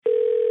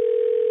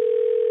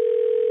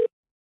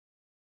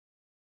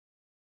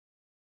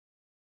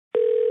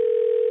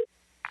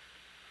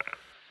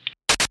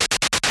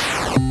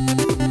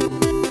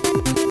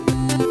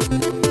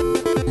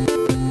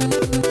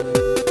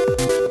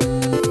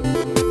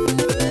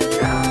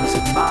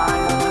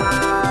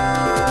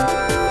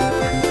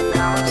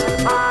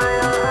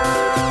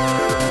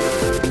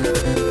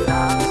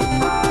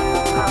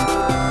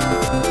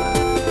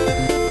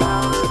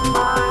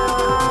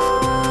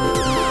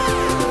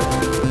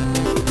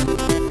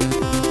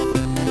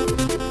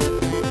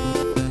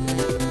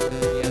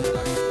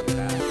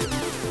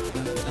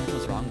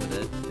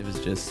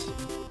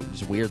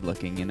weird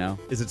looking, you know.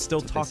 Is it still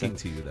talking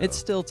to you, though? It's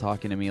still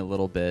talking to me a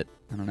little bit.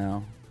 I don't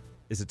know.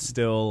 Is it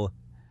still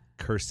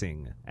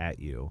cursing at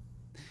you?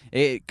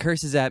 It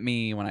curses at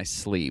me when I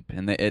sleep,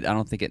 and I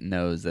don't think it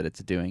knows that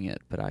it's doing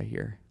it, but I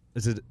hear.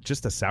 Is it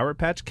just a Sour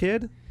Patch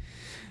Kid?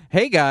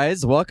 Hey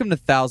guys, welcome to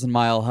 1,000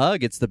 Mile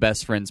Hug. It's the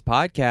Best Friends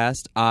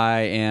podcast.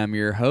 I am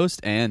your host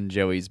and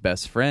Joey's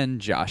best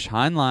friend, Josh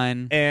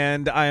Heinlein.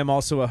 And I am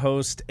also a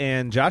host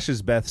and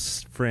Josh's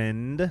best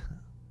friend,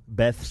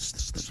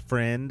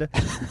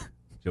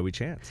 Joey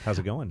Chance. How's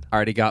it going?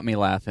 Already got me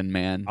laughing,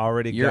 man.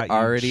 You're got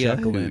already a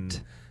chuckling.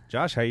 hoot.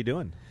 Josh, how you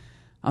doing?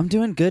 I'm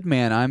doing good,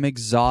 man. I'm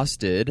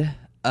exhausted.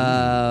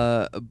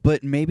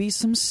 But maybe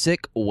some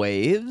sick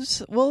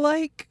waves will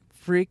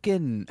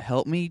freaking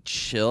help me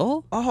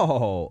chill.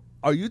 Oh,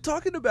 are you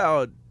talking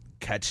about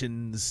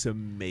catching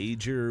some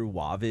major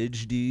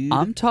wavage, dude?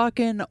 I'm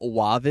talking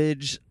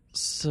wavage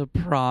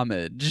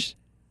sopromage.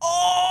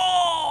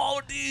 Oh,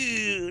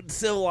 dude.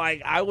 So,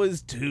 I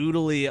was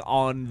totally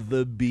on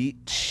the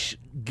beach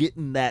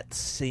getting that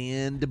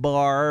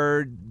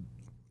sandbar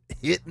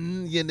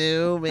hitting,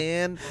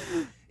 man.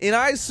 And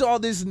I saw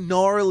this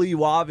gnarly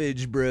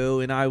wavage,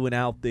 bro, and I went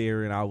out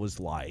there and I was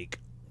like,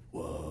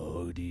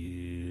 whoa,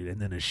 dude.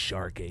 And then a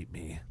shark ate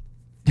me.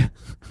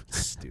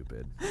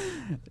 Stupid.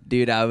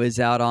 Dude, I was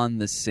out on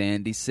the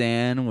sandy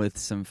sand with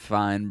some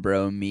fine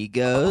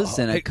bromigos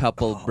and a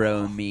couple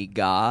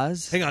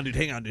bromigas. Hang on, dude.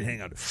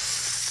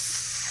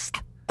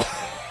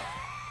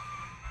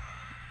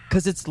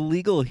 Because it's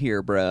legal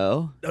here,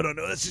 bro. No,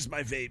 that's just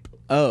my vape.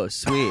 Oh,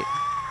 sweet.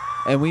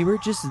 And we were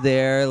just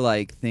there,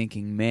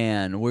 thinking,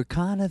 man, we're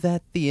kind of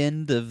at the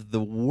end of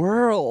the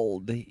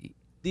world.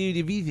 Dude,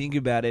 if you think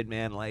about it,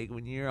 man,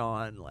 when you're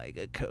on,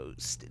 a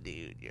coast,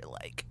 dude, you're,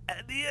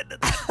 at the end of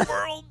the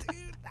world,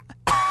 dude.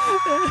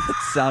 It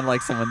sounded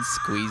like someone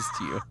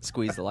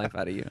squeezed the life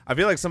out of you. I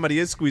feel like somebody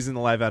is squeezing the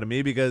life out of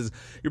me because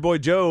your boy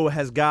Joe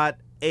has got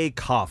a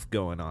cough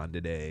going on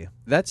today.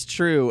 That's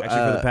true.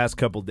 Actually, for the past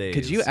couple days.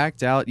 Could you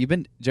act out?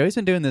 Joey's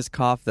been doing this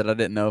cough that I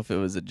didn't know if it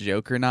was a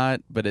joke or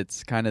not, but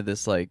it's kind of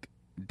this,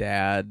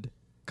 dad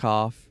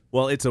cough.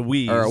 Well, it's a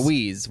wheeze. Or a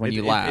wheeze when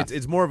you laugh.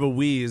 It's more of a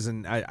wheeze,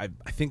 and I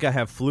think I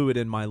have fluid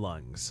in my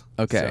lungs.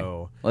 Okay.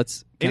 So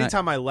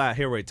anytime I laugh,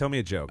 here, wait, tell me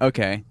a joke.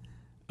 Okay.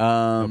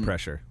 No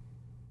pressure.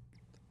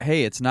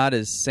 Hey, it's not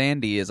as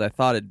sandy as I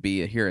thought it'd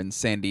be here in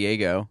San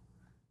Diego.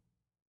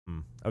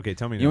 Okay,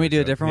 tell me. You want me to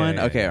do a different one?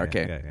 Yeah,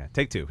 Okay. Yeah.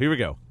 Take two. Here we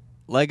go.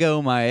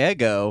 Lego my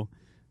ego.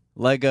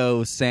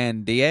 Lego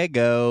San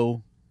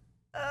Diego.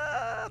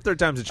 Third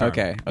time's a charm.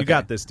 Okay. You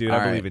got this, dude. All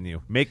I believe in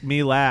you. Make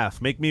me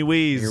laugh. Make me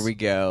wheeze. Here we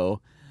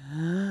go.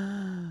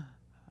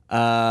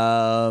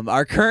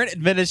 Our current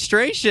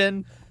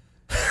administration.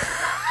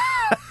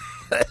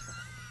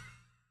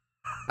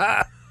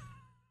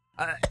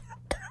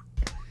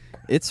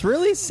 It's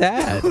really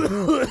sad.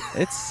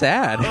 It's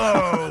sad.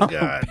 Oh,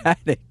 God. How bad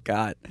it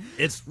got.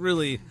 It's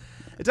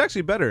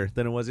actually better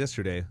than it was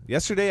yesterday.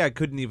 Yesterday, I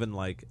couldn't even,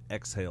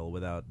 exhale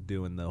without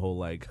doing the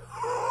whole,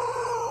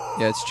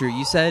 Yeah, it's true.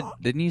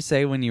 Didn't you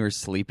say when you were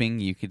sleeping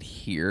you could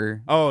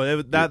hear?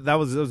 Oh, that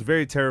was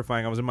very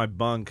terrifying. I was in my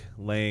bunk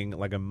laying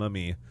like a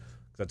mummy.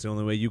 That's the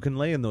only way you can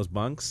lay in those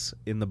bunks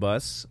in the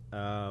bus.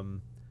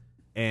 And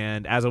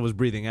as I was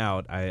breathing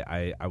out,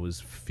 I was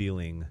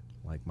feeling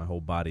like my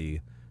whole body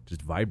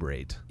just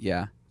vibrate.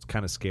 Yeah. It's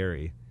kind of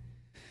scary.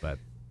 But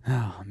what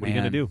are you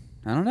going to do?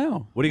 I don't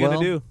know. What are you going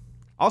to do?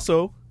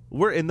 Also,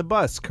 we're in the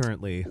bus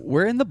currently.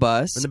 We're in the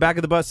bus. We're in the back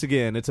of the bus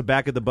again. It's a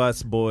back of the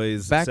bus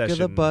boys back session. of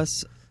the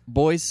bus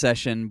boys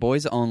session,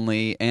 boys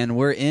only, and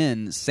we're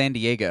in San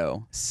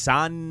Diego.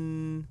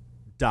 San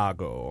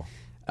Diego.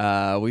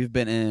 We've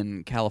been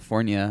in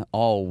California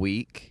all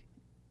week.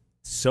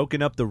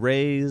 Soaking up the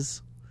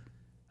rays.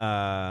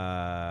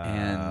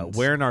 And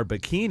wearing our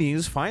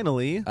bikinis,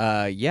 finally.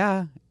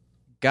 Yeah.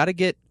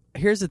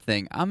 Here's the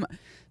thing.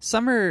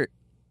 Summer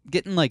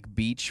getting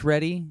beach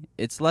ready.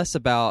 It's less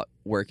about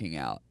working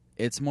out.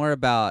 It's more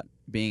about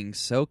being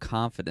so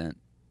confident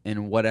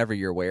in whatever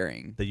you're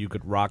wearing that you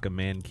could rock a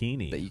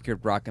mankini.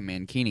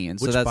 And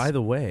which, by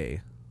the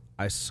way,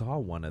 I saw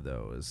one of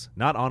those.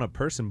 Not on a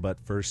person, but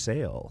for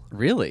sale.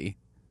 Really?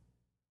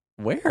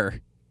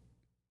 Where?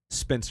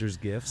 Spencer's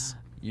Gifts.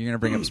 You're going to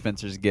bring up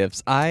Spencer's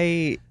Gifts.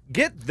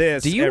 Get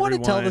this, do you everyone.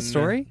 want to tell the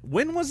story?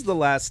 When was the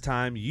last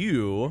time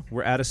you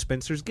were at a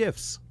Spencer's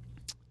Gifts?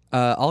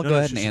 I'll go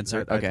ahead and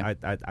answer. I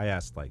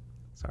asked, I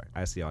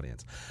asked the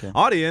audience. Okay.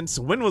 Audience,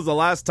 when was the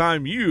last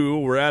time you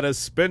were at a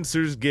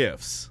Spencer's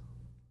Gifts?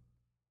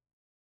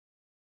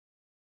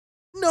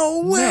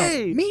 No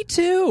way! No, me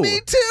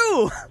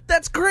too!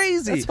 That's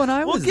crazy! That's when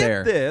I was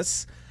there. Get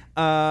this.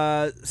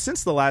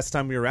 Since the last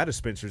time we were at a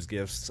Spencer's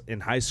Gifts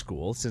in high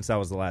school, since that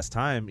was the last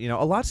time,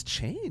 a lot's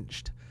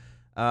changed.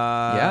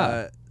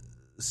 Yeah.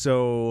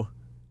 So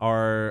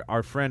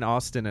our friend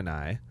Austin and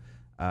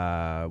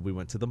I, we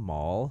went to the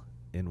mall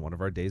in one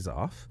of our days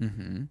off,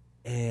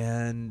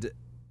 and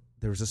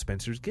there was a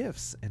Spencer's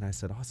Gifts, and I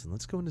said, Austin,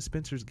 let's go into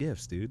Spencer's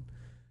Gifts, dude.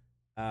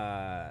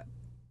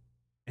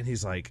 And And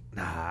he's like,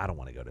 nah, I don't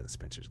want to go to the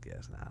Spencer's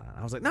Gifts. Nah.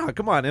 I was like, no,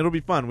 come on. It'll be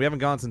fun. We haven't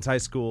gone since high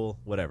school,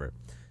 whatever.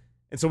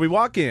 And so we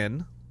walk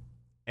in,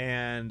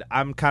 and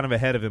I'm kind of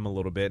ahead of him a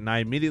little bit. And I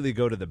immediately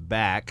go to the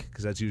back,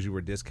 because that's usually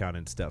where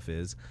discounted stuff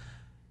is.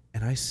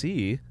 And I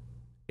see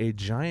a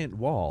giant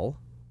wall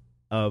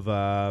of,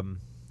 how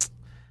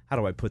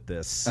do I put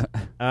this?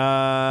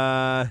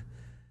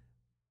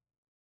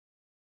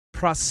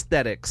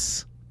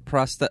 Prosthetics.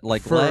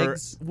 Like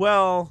legs?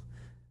 Well,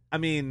 I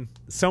mean,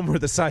 some were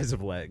the size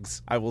of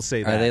legs. I will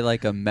say that. Are they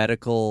like a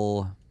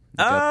medical,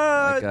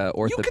 like a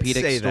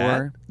orthopedic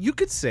store? You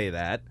could say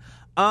that.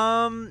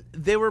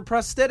 They were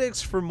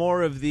prosthetics for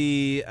more of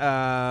the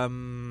how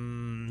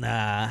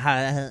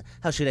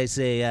should I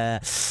say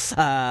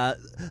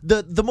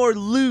the more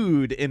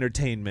lewd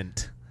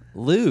entertainment.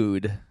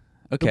 Lewd.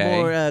 Okay. The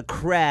more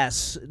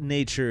crass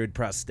natured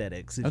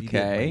prosthetics. If you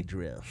get my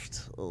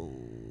drift. Oh.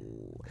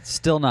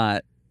 Still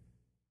not.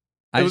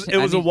 It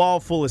was a wall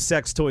full of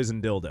sex toys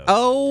and dildos.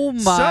 Oh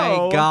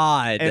my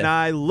God. And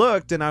I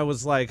looked and I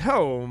was like,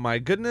 oh my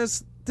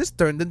goodness, this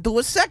turned into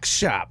a sex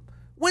shop.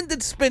 When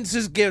did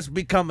Spencer's Gifts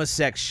become a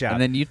sex shop?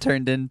 And then you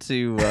turned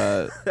into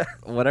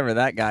whatever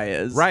that guy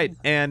is. Right.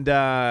 And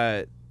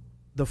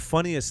the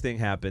funniest thing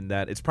happened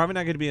that it's probably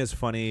not going to be as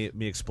funny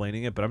me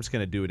explaining it, but I'm just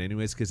going to do it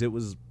anyways because it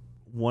was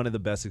one of the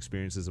best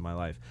experiences of my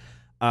life.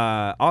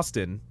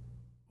 Austin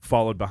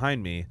followed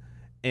behind me,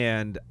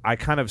 and I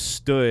kind of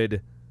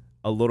stood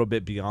a little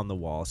bit beyond the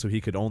wall so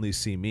he could only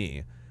see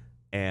me.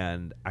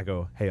 And I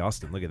go, hey,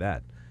 Austin, look at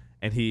that.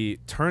 And he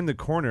turned the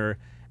corner,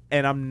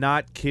 and I'm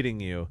not kidding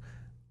you.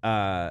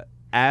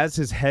 As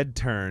his head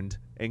turned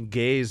and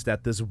gazed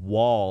at this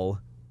wall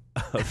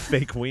of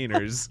fake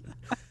wieners,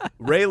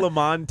 Ray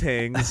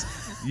LaMontagne's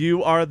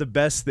 "You Are the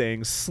Best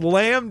Thing"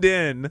 slammed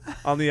in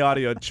on the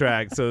audio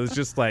track. So it was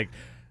just like,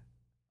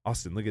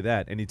 Austin, look at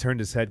that. And he turned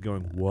his head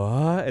going,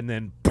 what? And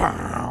then,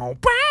 bow,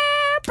 bow,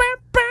 bow,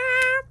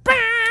 bow, bow.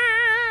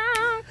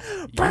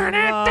 You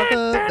are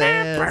the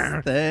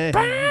best thing.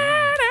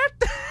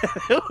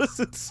 It was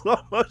in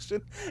slow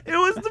motion. It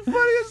was the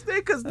funniest thing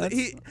because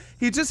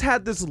he just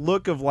had this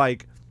look of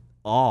like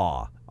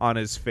awe on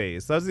his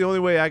face. That's the only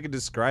way I could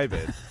describe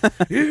it.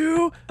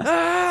 You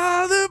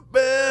are the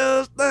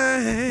best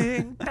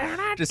thing.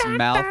 Just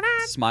mouth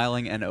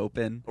smiling and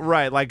open.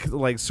 Right,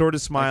 like sort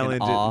of smiling,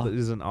 like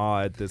is an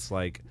awe at this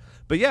like.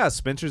 But yeah,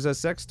 Spencer's has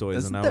sex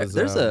toys, and I was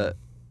there's a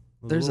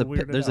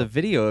weirded out.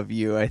 video of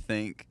you, I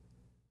think,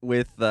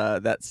 with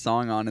that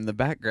song on in the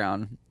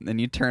background, and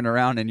you turn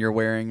around and you're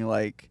wearing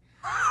like,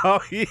 oh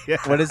yeah,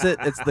 what is it?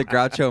 It's the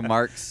Groucho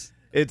Marx.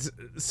 It's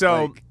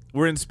so like,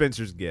 we're in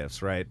Spencer's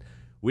Gifts, right?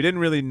 We didn't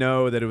really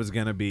know that it was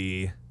gonna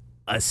be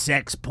a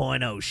sex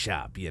porno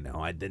shop, you know.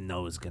 I didn't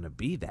know it was gonna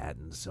be that,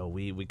 and so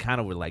we kind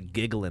of were like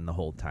giggling the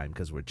whole time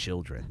because we're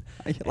children.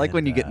 Like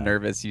when you get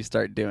nervous, you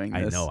start doing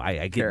this. I know,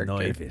 I get character.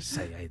 nervous.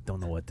 I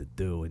don't know what to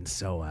do, and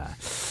so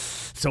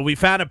we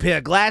found a pair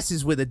of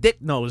glasses with a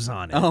dick nose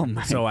on it. Oh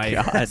my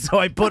God! So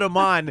I put them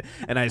on,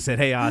 and I said,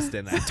 "Hey,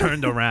 Austin." I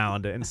turned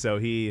around, and so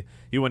he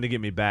wanted to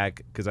get me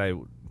back because I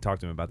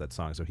talked to him about that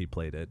song, so he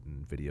played it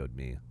and videoed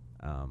me.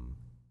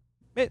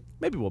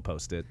 Maybe we'll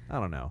post it. I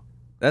don't know.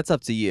 That's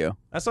up to you.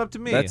 That's up to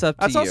me. That's up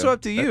to That's you. also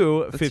up to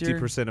you. 50%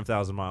 50% of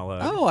 1,000 Mile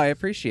Hug. Oh, I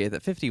appreciate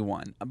that.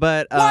 51.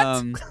 But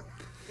What?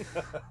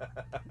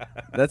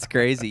 that's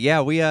crazy.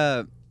 Yeah, we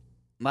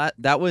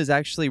that was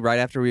actually right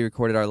after we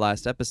recorded our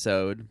last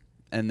episode,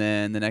 and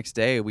then the next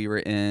day we were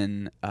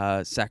in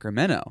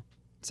Sacramento.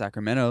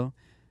 Sacramento,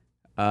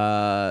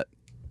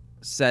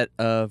 set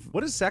of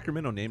What is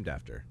Sacramento named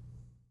after?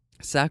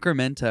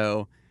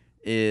 Sacramento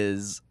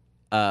is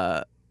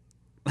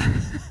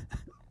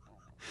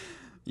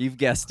you've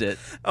guessed it.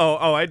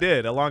 Oh, I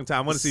did a long time.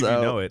 I want to see if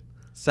you know it.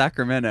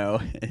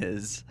 Sacramento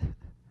is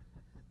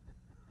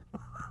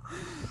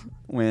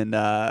when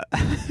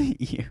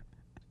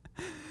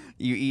you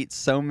eat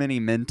so many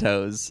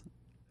Mentos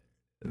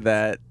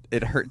that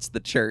it hurts the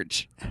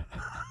church.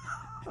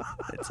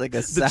 It's like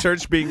the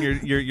church being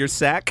your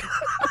sack.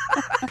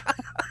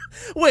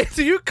 Wait,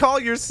 do you call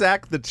your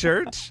sack the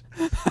church?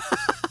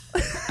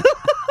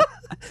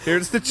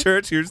 Here's the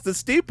church. Here's the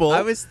steeple.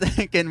 I was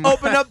thinking,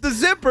 open up the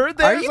zipper.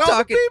 There's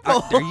all the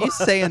people. Are you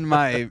saying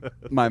my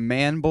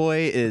man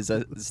boy is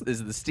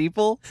the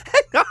steeple?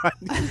 Hang on.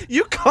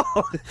 You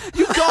call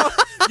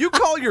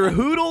your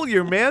hoodle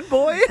your man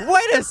boy?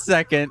 Wait a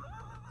second.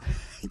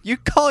 You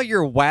call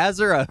your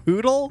wazzer a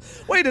hoodle?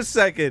 Wait a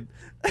second.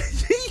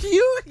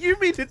 You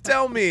mean to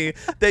tell me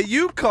that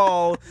you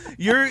call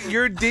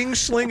your ding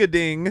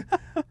schling-a-ding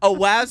a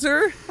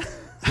wazzer?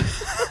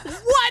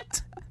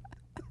 What?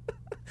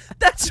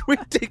 That's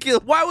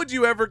ridiculous. Why would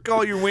you ever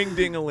call your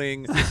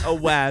wing-ding-a-ling a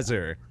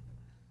wazzer?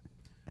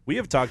 We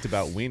have talked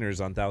about wieners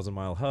on 1,000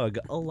 Mile Hug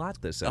a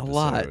lot this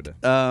episode.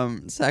 A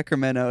lot.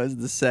 Sacramento is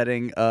the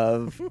setting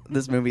of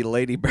this movie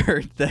Lady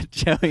Bird that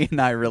Joey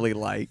and I really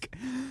like.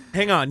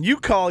 Hang on, you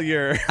call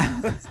your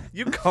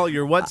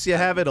what's you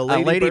have it a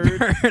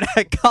ladybird?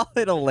 I call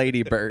it a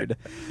ladybird.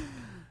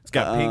 It's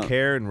got pink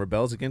hair and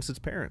rebels against its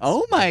parents.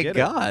 Oh my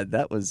God,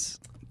 that was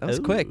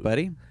quick,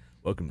 buddy.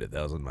 Welcome to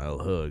 1,000 Mile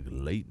Hug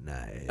late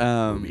night.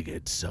 Where we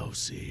get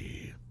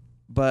saucy.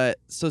 But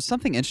so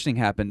something interesting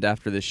happened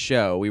after this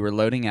show. We were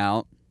loading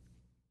out,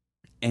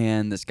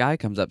 and this guy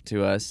comes up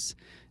to us.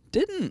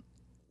 Didn't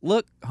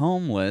look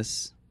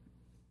homeless.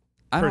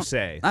 I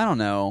don't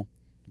know,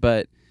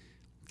 but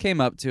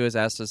came up to us,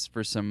 asked us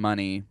for some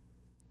money,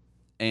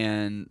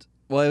 and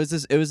well, it was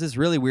this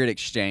really weird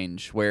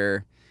exchange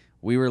where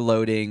we were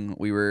loading,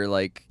 we were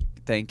like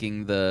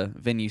thanking the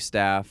venue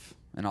staff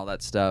and all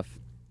that stuff,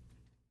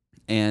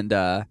 and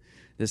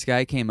this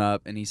guy came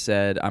up and he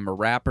said, "I'm a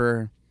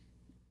rapper,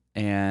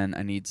 and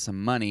I need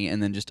some money,"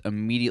 and then just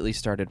immediately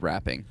started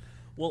rapping.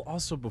 Well,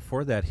 also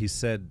before that, he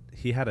said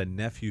he had a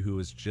nephew who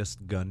was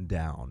just gunned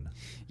down.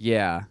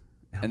 Yeah,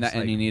 and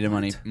he needed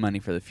money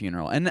for the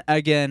funeral. And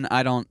again,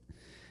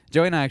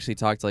 Joey and I actually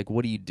talked like,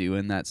 what do you do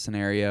in that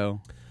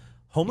scenario?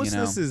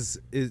 Homelessness is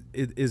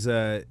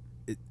I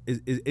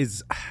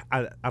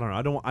don't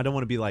know. I don't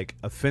want to be like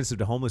offensive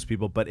to homeless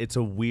people, but it's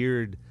a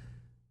weird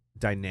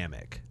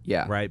dynamic.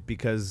 Yeah. Right?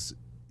 Because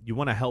you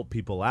want to help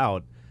people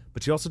out,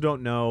 but you also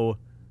don't know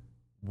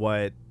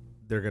what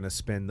they're going to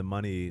spend the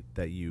money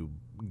that you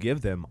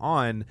give them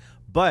on.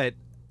 But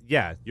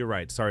yeah, you're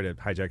right. Sorry to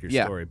hijack your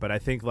story, but I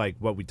think like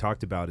what we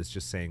talked about is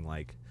just saying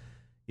like,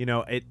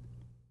 it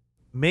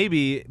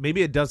maybe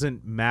it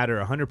doesn't matter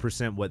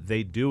 100% what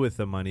they do with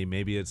the money.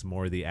 Maybe it's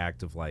more the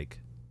act of like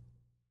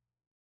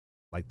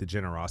the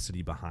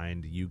generosity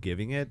behind you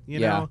giving it, you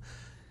know?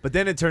 But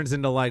then it turns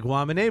into like, well,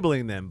 I'm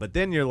enabling them. But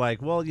then you're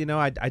like, well,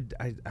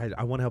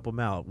 I want to help them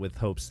out with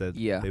hopes that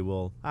they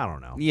will. I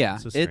don't know. Yeah,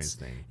 it's a strange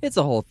thing. It's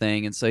a whole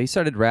thing. And so he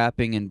started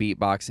rapping and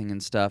beatboxing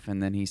and stuff.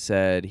 And then he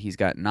said he's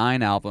got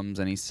 9 albums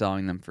and he's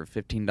selling them for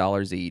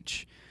 $15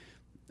 each.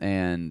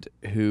 And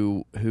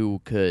who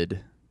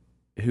could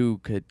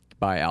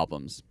buy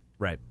albums?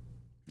 Right.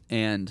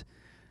 And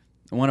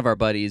one of our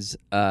buddies,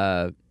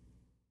 our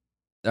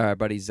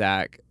buddy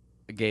Zach,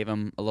 gave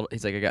him a little.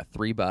 He's like, I got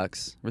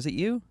 $3. Was it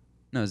you?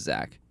 No,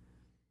 Zach.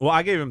 Well,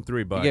 I gave him $3.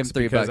 You gave him $3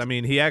 because I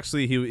mean, he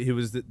actually he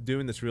was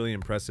doing this really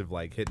impressive,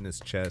 like hitting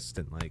his chest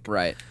and like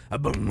right.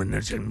 I'm a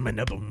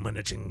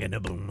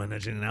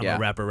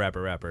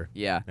rapper.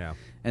 Yeah.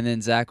 And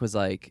then Zach was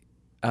like,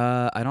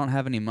 I don't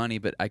have any money,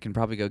 but I can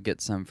probably go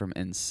get some from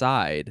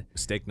inside.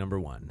 Mistake number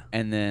 1.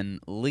 And then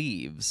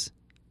leaves,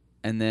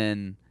 and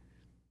then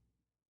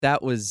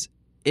that was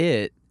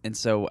it. And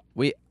so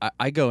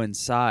I go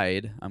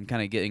inside. I'm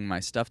kind of getting my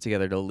stuff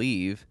together to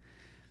leave.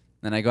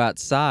 Then I go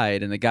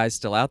outside, and the guy's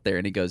still out there,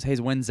 and he goes, "Hey,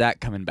 when's Zach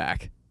coming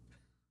back?"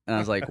 And I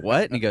was like,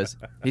 "What?" And he goes,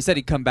 "He said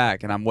he'd come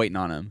back, and I'm waiting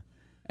on him,"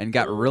 and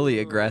got really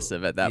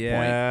aggressive at that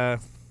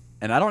point.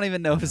 And I don't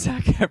even know if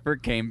Zach ever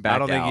came back. I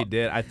don't think out. he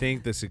did. I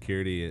think the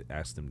security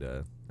asked him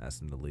to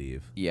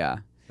leave. Yeah.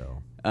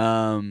 So.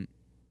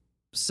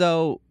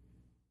 So,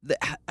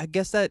 I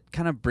guess that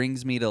kind of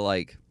brings me to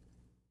like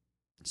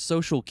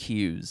social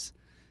cues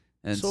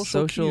and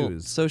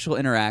social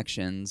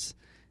interactions.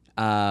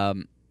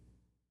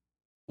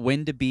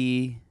 When to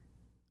be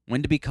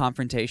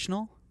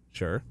confrontational,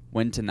 sure.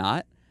 When to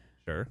not,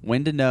 sure.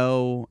 When to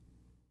know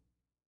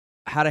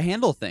how to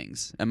handle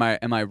things. Am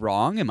I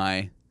wrong? Am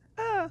I?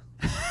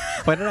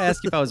 Why did I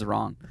ask you if I was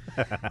wrong?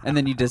 And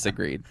then you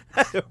disagreed.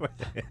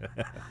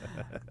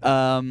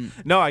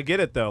 No, I get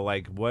it though.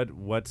 Like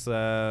what's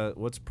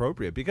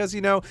appropriate, because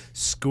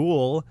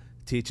school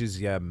teaches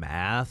you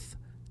math,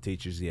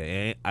 teaches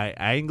you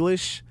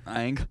English,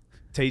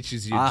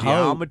 teaches you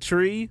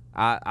geometry.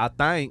 I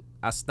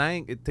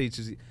think it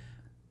teaches you,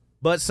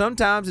 but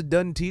sometimes it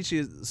doesn't teach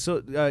you.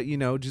 So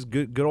just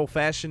good old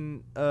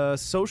fashioned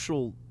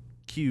social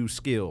cue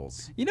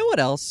skills. You know what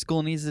else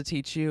school needs to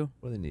teach you?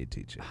 What do they need to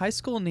teach you? High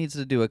school needs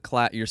to do a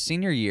class. Your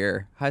senior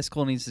year, high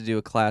school needs to do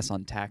a class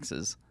on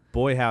taxes.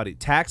 Boy, howdy,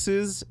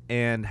 taxes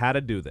and how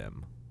to do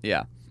them.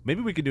 Yeah.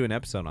 Maybe we could do an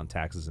episode on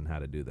taxes and how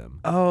to do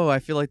them. Oh, I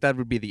feel like that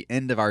would be the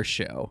end of our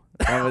show.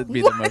 That would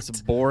be the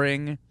most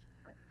boring.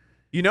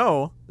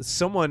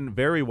 Someone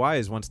very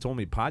wise once told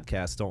me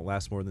podcasts don't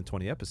last more than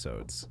 20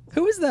 episodes.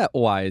 Who is that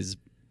wise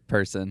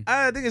person?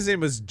 I think his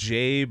name was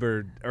Jabe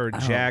or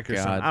Jack or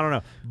something. I don't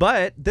know.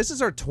 But this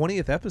is our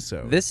 20th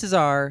episode. This is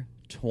our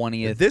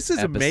 20th This is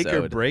episode. a make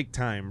or break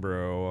time,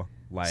 bro.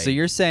 Like, so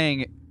you're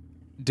saying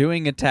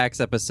doing a tax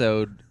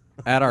episode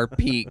at our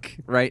peak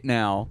right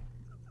now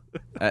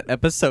at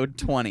episode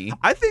 20.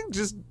 I think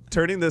just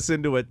turning this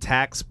into a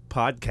tax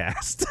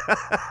podcast.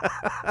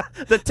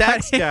 The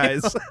tax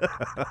guys.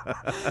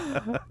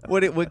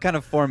 What kind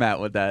of format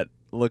would that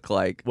look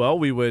like? Well,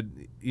 we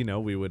would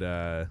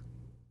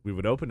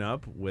open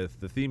up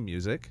with the theme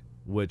music,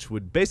 which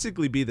would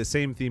basically be the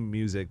same theme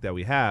music that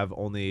we have,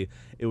 only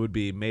it would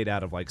be made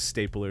out of like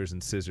staplers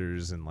and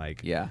scissors and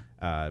like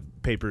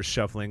papers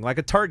shuffling, like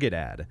a Target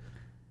ad.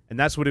 And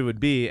that's what it would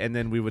be. And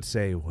then we would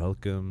say,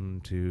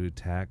 "Welcome to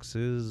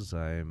taxes.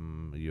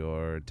 I'm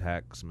your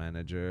tax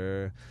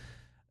manager.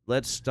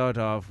 Let's start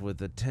off with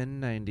the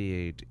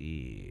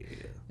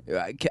 1098E."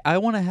 I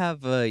want to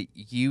have a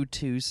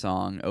U2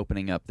 song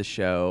opening up the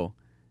show,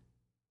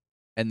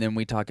 and then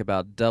we talk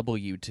about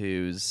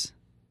W2s.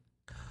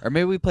 Or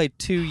maybe we play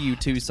 2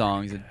 U2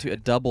 songs and a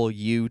double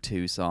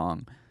U2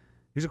 song.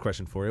 Here's a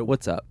question for you.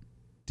 What's up?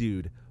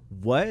 Dude,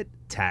 what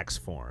tax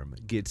form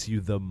gets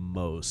you the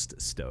most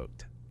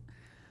stoked?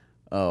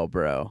 Oh,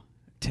 bro.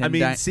 I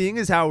mean, seeing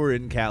as how we're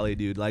in Cali,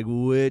 dude, like,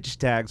 which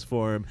tax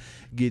form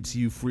gets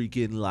you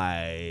freaking,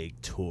 like,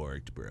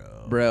 torqued,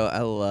 bro? Bro, I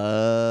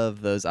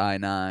love those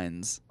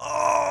I-9s.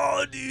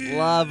 Oh, dude.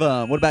 Love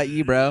them. What about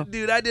you, bro?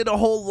 Dude, I did a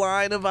whole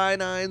line of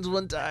I-9s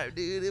one time,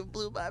 dude. It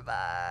blew my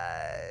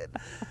mind.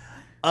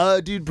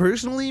 Dude,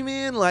 personally,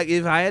 man, like,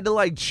 if I had to,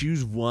 like,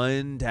 choose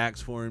one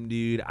tax form,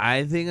 dude,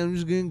 I think I'm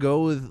just gonna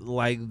go with,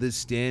 like, the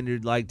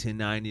standard, like,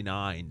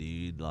 1099,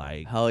 dude.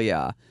 Like, Hell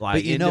yeah. like,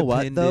 But you know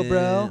what, though,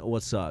 bro?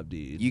 What's up,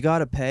 dude? You got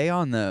to pay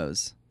on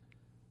those.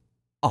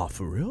 Oh,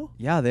 for real?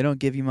 Yeah, they don't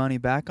give you money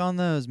back on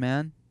those,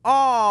 man.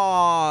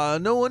 Oh,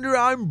 no wonder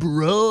I'm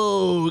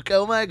broke.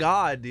 Oh, my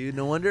God, dude.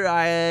 No wonder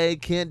I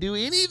can't do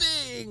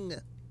anything.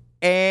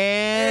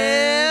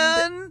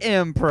 And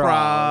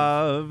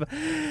improv.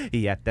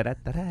 Yeah.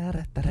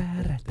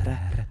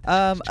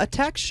 A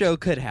tax show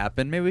could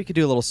happen. Maybe we could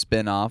do a little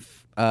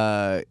spin-off.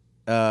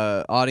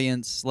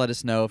 Audience, let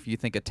us know if you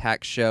think a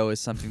tax show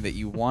is something that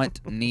you want,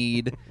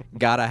 need,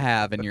 gotta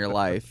have in your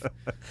life.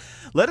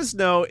 Let us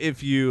know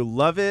if you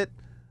love it,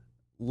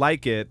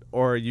 like it,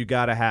 or you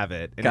gotta have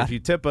it. And if you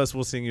tip us,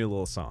 we'll sing you a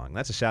little song.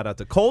 That's a shout out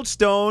to Cold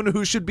Stone,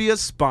 who should be a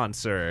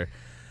sponsor.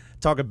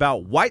 Talk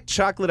about white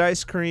chocolate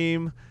ice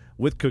cream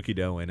with cookie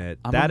dough in it.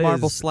 I'm a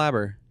marble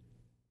slabber.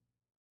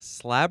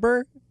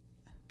 Slabber?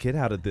 Get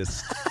out of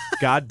this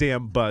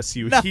goddamn bus,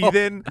 you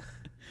heathen.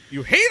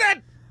 You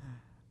heathen!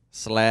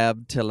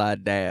 Slab till I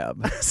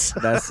dab.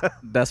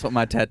 That's what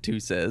my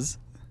tattoo says.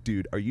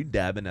 Dude, are you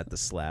dabbing at the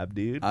slab,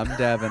 dude? I'm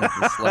dabbing at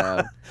the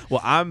slab.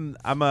 Well,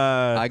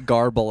 I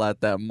garble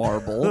at that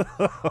marble.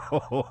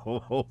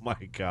 Oh my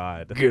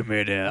God. Give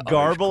me that.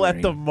 Garble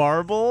at the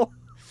marble?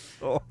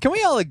 Oh. Can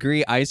we all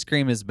agree ice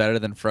cream is better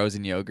than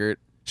frozen yogurt?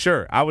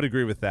 Sure, I would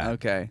agree with that.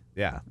 Okay.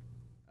 Yeah.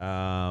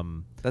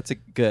 That's a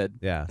good.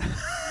 Yeah.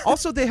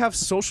 Also, they have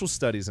social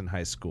studies in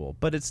high school,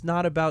 but it's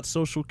not about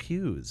social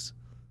cues.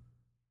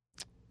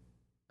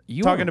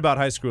 Talking about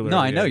high school. No,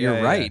 I know.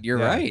 You're right. You're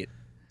right.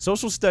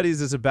 Social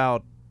studies is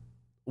about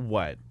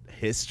what?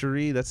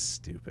 History? That's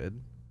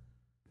stupid.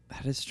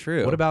 That is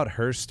true. What about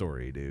her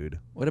story, dude?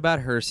 What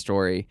about her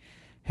story?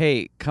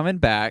 Hey, coming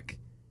back,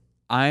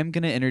 I'm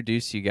going to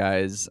introduce you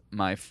guys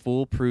my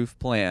foolproof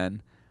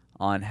plan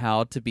on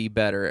how to be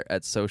better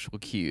at social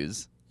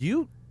cues.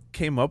 You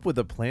came up with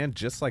a plan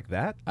just like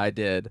that? I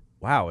did.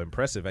 Wow,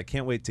 impressive. I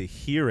can't wait to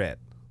hear it.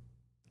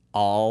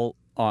 All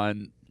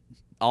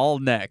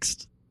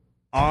next.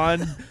 On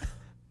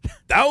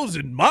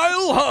 1,000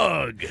 Mile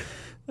Hug.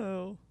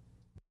 Oh.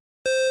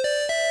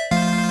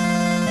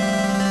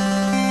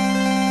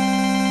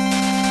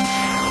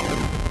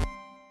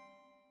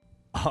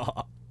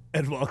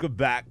 And welcome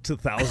back to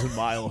 1,000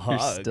 Mile Hug.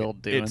 You're still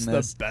doing it's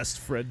this. The Best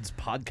Friends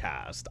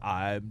Podcast.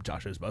 I'm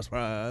Josh's best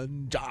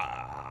friend,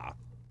 I'm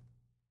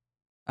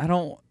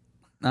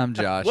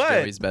Josh, What?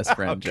 Joey's best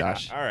friend, Okay.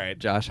 Josh. All right.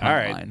 Josh All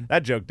Heinlein. right.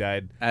 That joke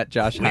died. At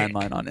Josh Quick.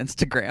 Heinlein on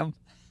Instagram.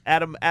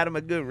 Adam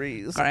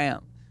Agouries. I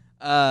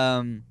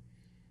am.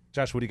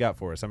 Josh, what do you got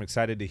for us? I'm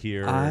excited to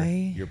hear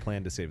your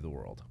plan to save the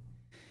world.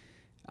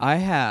 I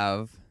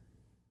have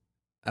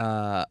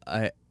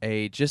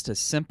just a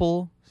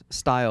simple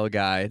style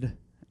guide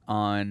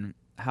on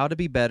how to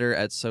be better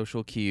at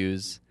social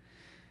cues,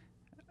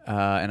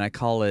 and I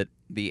call it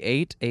the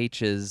 8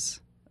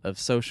 H's of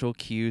social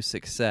cue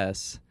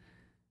success.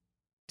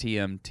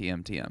 TM.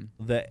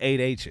 The 8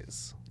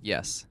 H's.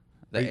 Yes,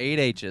 the 8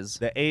 H's.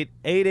 The 8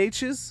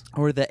 H's?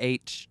 Or the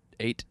 8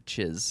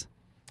 Ch's.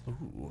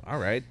 Ooh, all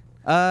right.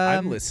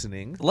 I'm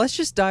listening. Let's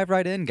just dive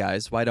right in,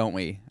 guys. Why don't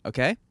we?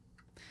 Okay.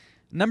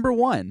 Number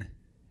 1,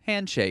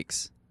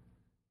 handshakes.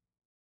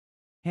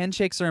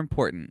 Handshakes are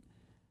important.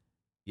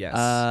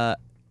 Yes.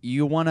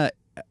 You want to,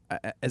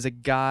 as a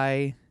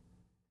guy,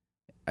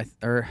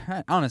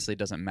 honestly, it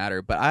doesn't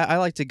matter, but I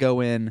like to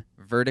go in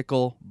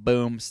vertical,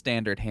 boom,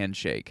 standard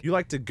handshake. You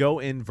like to go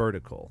in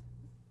vertical.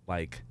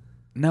 Like,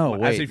 no,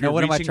 as wait. if you're No,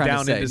 what am I reaching trying down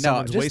to say? into No,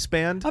 someone's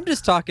waistband? I'm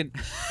just talking.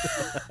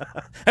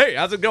 Hey,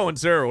 how's it going,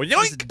 sir? Yoink!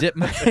 Just dip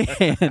my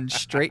hand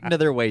straight into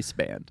their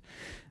waistband.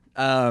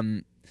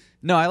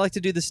 No, I like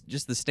to do this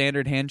just the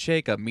standard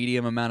handshake, a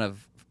medium amount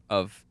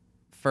of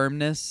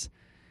firmness.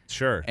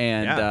 Sure.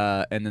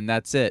 And then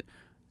that's it.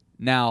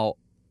 Now,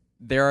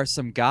 there are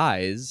some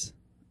guys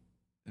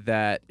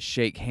that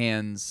shake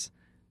hands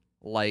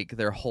like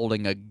they're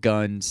holding a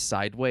gun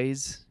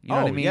sideways. You know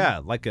what I mean? Yeah,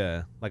 like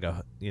a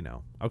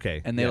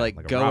okay. And they like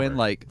a go robber. in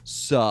like,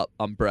 "Sup,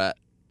 I'm Brett."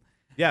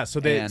 Yeah, so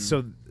they and-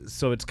 so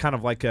it's kind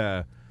of like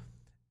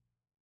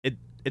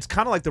it's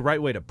kind of like the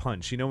right way to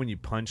punch. You know when you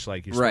punch,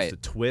 like you're Right.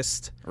 supposed to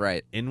twist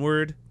Right.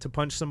 inward to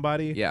punch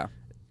somebody? Yeah.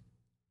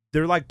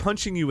 They're like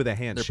punching you with a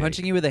handshake. They're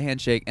punching you with a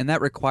handshake, and that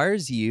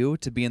requires you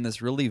to be in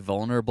this really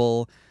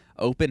vulnerable,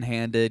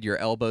 open-handed, your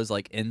elbows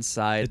like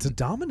inside It's a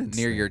dominance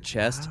near thing. your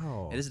chest.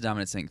 Wow. It is a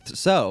dominance thing.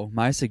 So,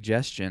 my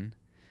suggestion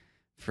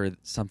for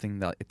something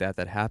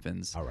that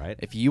happens, All right.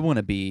 if you want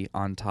to be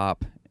on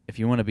top if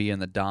you want to be in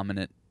the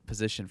dominant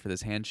position for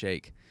this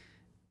handshake,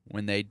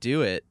 when they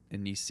do it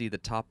and you see the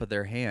top of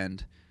their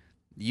hand,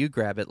 you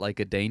grab it like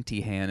a dainty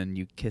hand and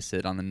you kiss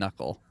it on the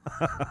knuckle.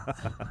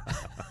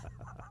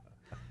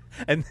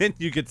 And then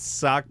you get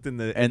socked in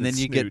the And then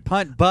you get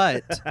punched.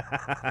 But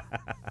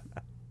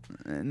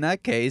in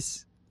that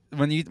case,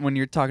 when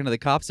you're talking to the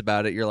cops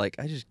about it, you're like,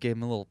 I just gave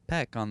him a little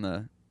peck on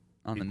the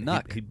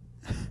nuck.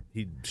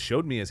 He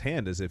showed me his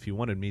hand as if he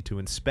wanted me to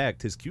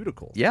inspect his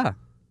cuticle. Yeah.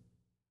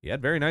 He had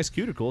very nice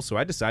cuticles, so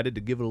I decided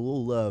to give it a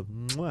little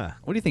mwah.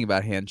 What do you think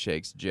about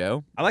handshakes,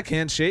 Joe? I like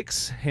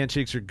handshakes.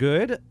 Handshakes are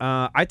good.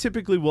 I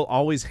typically will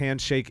always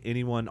handshake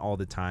anyone all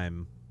the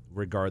time,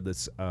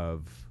 regardless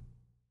of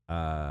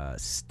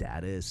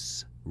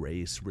status,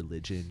 race,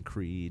 religion,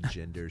 creed,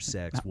 gender,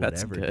 sex,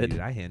 That's whatever. good. Dude,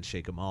 I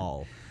handshake them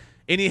all.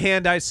 Any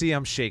hand I see,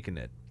 I'm shaking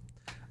it.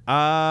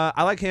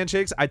 I like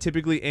handshakes. I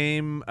typically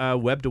aim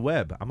web to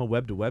web. I'm a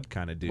web to web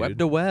kind of dude. Web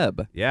to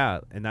web. Yeah,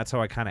 and that's how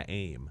I kind of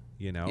aim.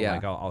 You know, Yeah.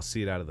 like I'll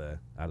see it out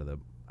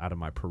of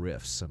my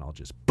periffs, and I'll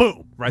just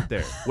boom right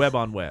there, web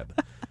on web.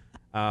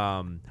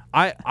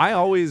 I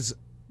always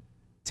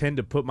tend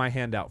to put my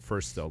hand out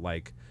first, though.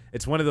 Like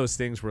it's one of those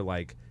things where,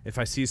 like, if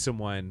I see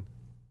someone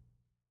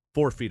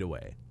 4 feet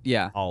away,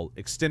 Yeah. I'll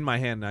extend my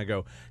hand and I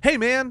go, "Hey,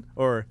 man,"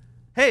 or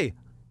 "Hey,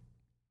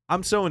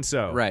 I'm so and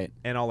so," Right.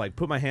 and I'll like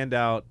put my hand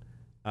out.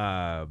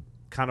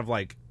 Kind of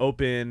like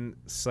open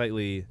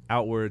slightly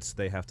outwards.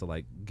 They have to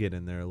like get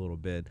in there a little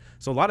bit.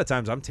 So a lot of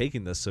times I'm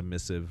taking the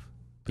submissive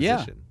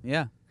position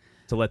Yeah.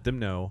 to let them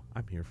know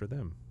I'm here for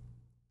them.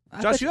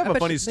 I Josh, bet- you have I a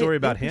bet funny story they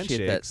about appreciate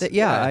handshakes. that.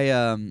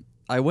 Yeah,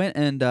 I went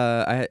and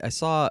I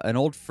saw an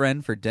old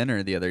friend for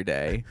dinner the other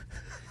day,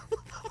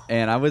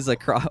 and I was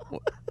across.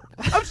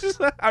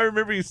 I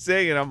remember you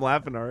saying it. I'm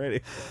laughing already.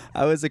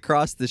 I was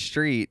across the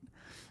street,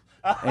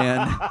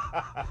 and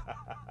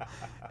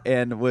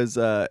and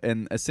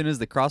as soon as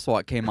the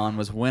crosswalk came on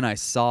was when I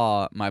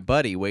saw my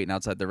buddy waiting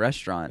outside the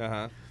restaurant,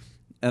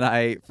 and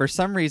I for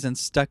some reason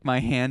stuck my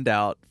hand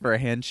out for a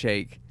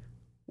handshake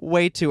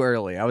way too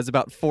early. I was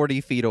about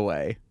 40 feet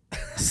away.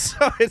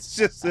 So it's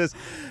just this.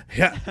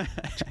 Yeah.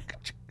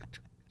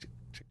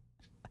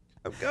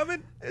 I'm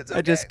coming. It's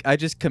okay. I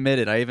just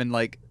committed. I even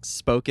like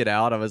spoke it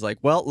out. I was like,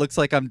 well, it looks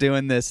like I'm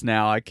doing this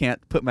now. I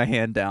can't put my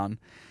hand down.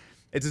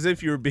 It's as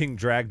if you were being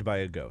dragged by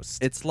a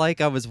ghost. It's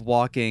like I was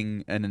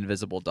walking an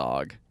invisible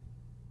dog.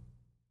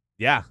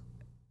 Yeah.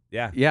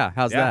 Yeah,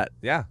 how's that?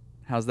 Yeah.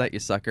 How's that, you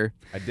sucker?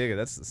 I dig it.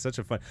 That's such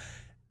a fun.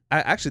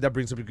 Actually, that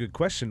brings up a good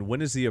question.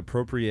 When is the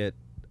appropriate,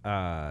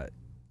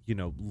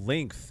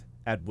 length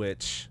at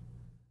which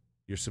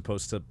you're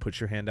supposed to put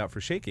your hand out for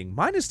shaking?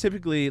 Mine is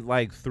typically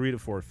like 3 to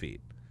 4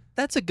 feet.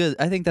 I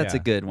think that's a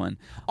Yeah. good one.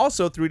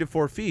 Also, 3 to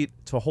 4 feet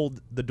to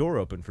hold the door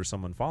open for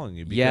someone following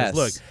you. Because Yes.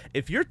 look,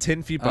 if you're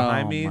 10 feet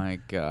behind me, Oh my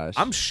gosh.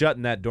 I'm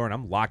shutting that door and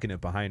I'm locking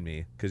it behind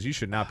me because you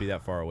should not be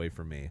that far away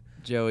from me.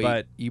 Joey,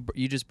 but-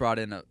 you just brought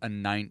in a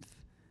ninth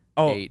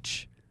Oh,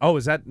 H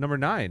is that number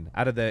 9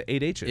 out of the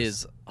 8 H's?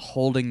 is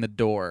holding the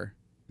door.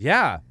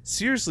 Yeah,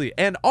 seriously.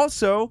 And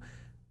also,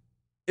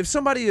 if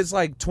somebody is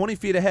like 20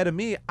 feet ahead of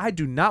me, I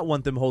do not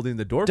want them holding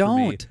the door for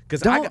me.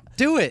 Don't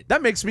do it.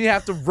 That makes me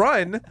have to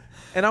run.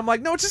 And I'm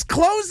like, no, just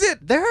close it.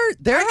 There I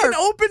can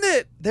open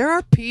it. There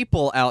are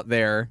people out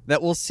there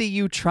that will see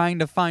you trying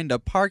to find a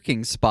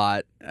parking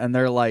spot, and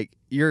they're like,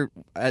 you're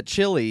at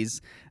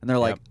Chili's, and they're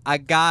like, Yep. I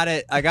got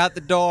it. I got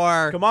the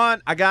door. Come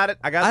on, I got it.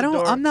 I got the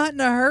door. I'm not in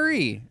a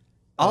hurry.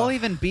 I'll Ugh.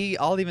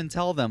 even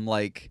tell them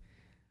like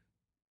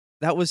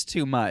that was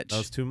too much. That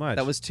was too much.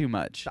 That was too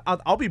much.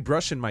 I'll be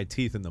brushing my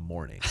teeth in the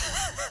morning,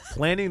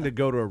 planning to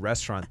go to a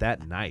restaurant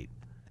that night.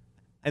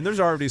 And there's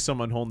already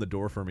someone holding the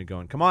door for me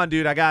going, come on,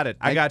 dude, I got it.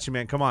 I got you,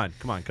 man. Come on,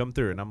 come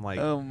through. And I'm like,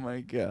 Oh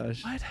my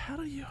gosh. what? How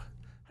do you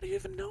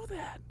even know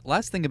that?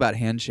 Last thing about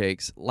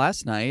handshakes.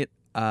 Last night,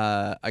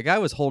 a guy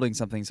was holding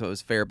something, so it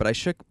was fair, but I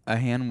shook a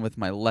hand with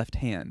my left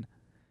hand.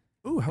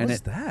 Ooh, how and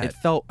was that? It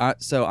felt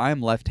so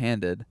I'm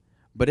left-handed,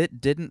 but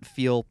it didn't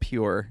feel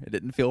pure. It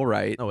didn't feel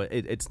right. No,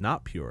 it's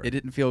not pure. It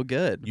didn't feel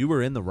good. You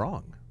were in the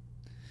wrong.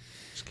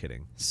 Just kidding.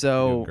 You're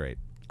So doing great.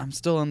 I'm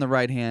still in the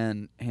right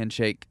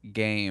handshake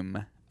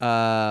game.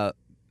 I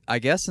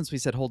guess since we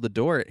said hold the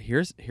door,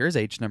 here's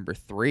H number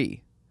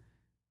 3,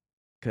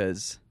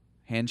 because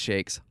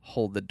handshakes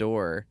hold the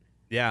door,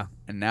 Yeah.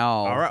 and now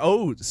All right.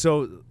 Oh,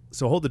 so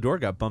hold the door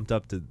got bumped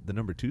up to the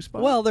number 2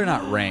 spot. well they're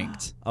not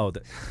ranked. Oh, all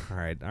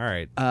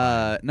right.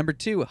 Number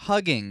 2,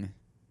 hugging.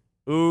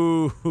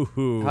 Ooh.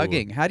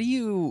 Hugging.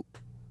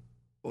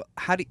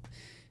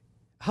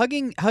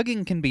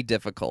 Hugging can be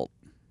difficult.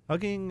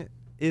 Hugging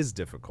is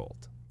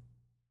difficult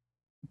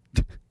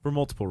for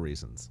multiple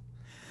reasons.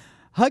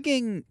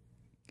 Hugging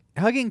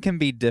can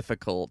be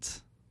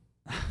difficult.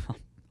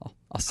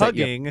 I'll set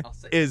Hugging you up.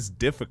 is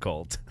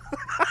difficult.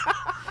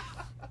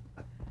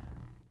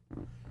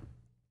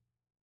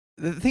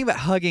 The thing about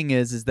hugging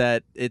is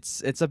that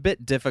it's a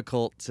bit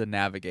difficult to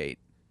navigate.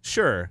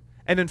 Sure.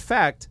 And in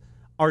fact,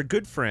 our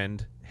good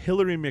friend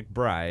Hillary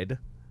McBride,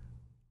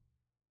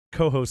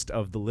 co-host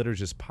of the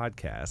Liturgist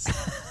podcast,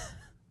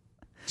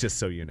 Just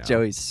so you know.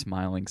 Joey's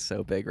smiling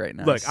so big right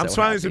now. Look, He's I'm so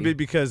smiling so happy. big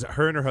because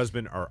her and her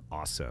husband are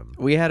awesome.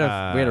 We had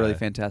a really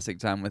fantastic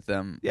time with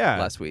them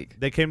last week.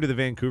 They came to the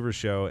Vancouver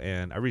show,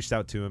 and I reached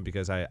out to him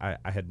because I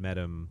had met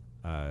him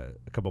a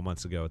couple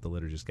months ago at the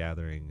Liturgist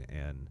Gathering,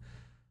 and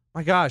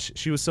my gosh,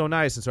 she was so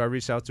nice. And so I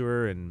reached out to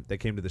her, and they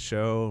came to the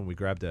show, and we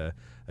grabbed a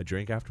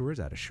drink afterwards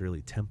at a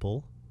Shirley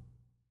Temple.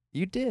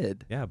 You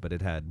did. Yeah, but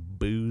it had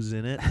booze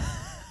in it.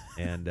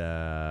 And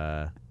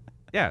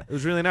yeah, it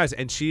was really nice.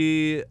 And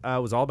she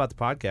was all about the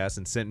podcast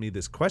and sent me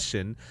this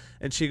question.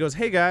 And she goes,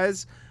 "Hey,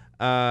 guys,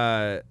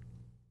 how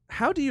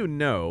do you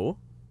know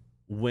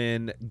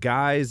when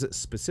guys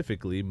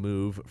specifically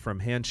move from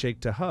handshake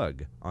to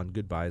hug on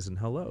goodbyes and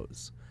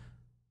hellos?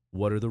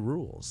 What are the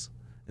rules?"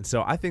 And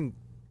so I think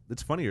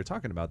it's funny you're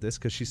talking about this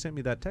because she sent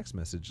me that text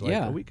message like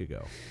a week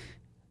ago.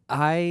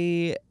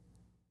 I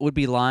would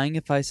be lying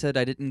if I said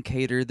I didn't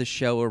cater the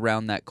show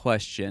around that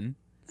question.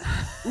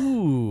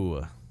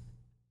 Ooh.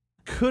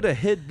 Could have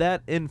hid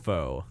that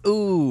info.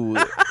 Ooh.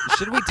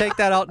 Should we take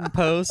that out in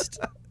post?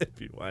 If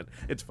you want.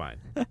 It's fine.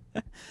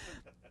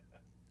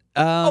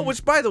 Oh,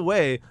 Which, by the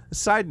way,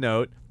 side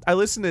note, I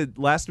listened to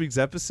last week's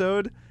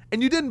episode,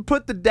 and you didn't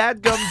put the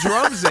dadgum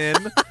drums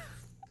in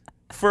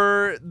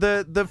for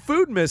the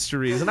food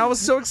mysteries, and I was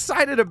so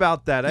excited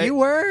about that. You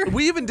were?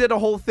 We even did a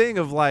whole thing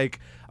of like,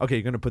 okay,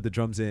 you're going to put the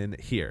drums in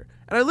here.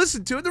 And I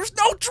listened to it, there was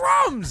no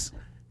drums!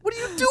 What are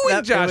you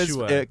doing,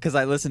 Joshua? Because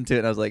I listened to it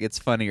and I was like, it's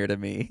funnier to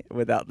me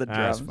without the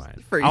drums. That's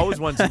fine. For I you. always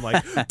want some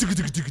like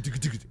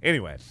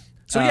anyway.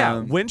 So yeah,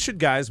 when should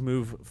guys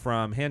move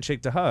from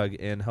handshake to hug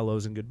in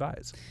hellos and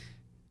goodbyes?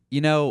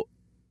 You know,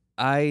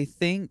 I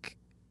think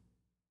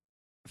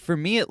for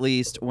me at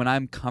least, when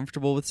I'm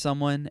comfortable with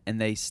someone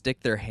and they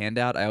stick their hand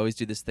out, I always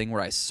do this thing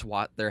where I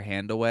swat their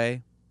hand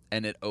away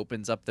and it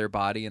opens up their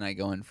body and I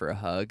go in for a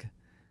hug.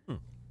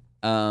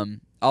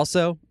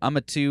 Also, I'm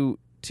a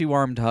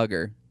two-armed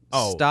hugger.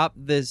 Oh. Stop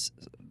this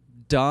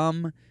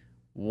dumb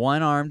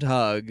one-armed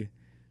hug,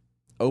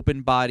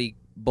 open body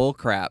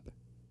bullcrap.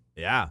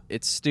 Yeah.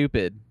 It's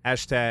stupid.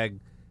 Hashtag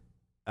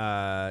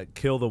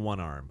kill the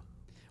one arm.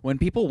 When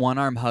people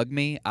one-arm hug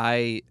me,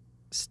 I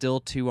still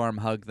two-arm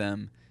hug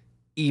them,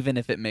 even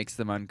if it makes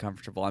them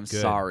uncomfortable. I'm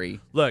Good. sorry.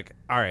 Look,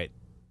 all right.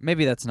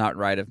 Maybe that's not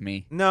right of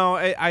me. No,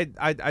 I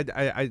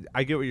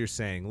get what you're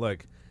saying.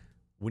 Look,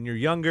 when you're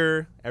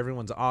younger,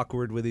 everyone's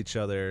awkward with each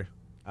other.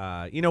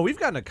 We've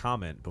gotten a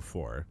comment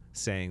before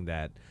saying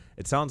that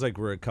it sounds like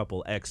we're a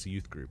couple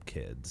ex-youth group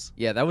kids.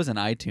 Yeah, that was an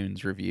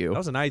iTunes review. That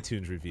was an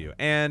iTunes review.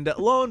 And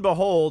lo and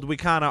behold, we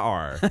kind of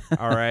are.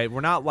 All right?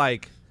 We're not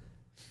like,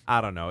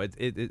 I don't know.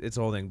 It's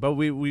a whole thing. But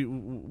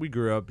we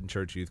grew up in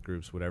church youth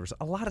groups, whatever. So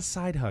a lot of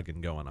side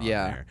hugging going on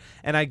there.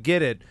 And I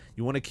get it.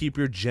 You want to keep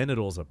your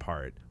genitals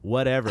apart.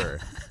 Whatever.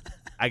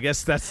 I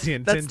guess that's the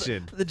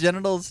intention. The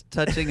genitals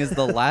touching is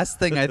the last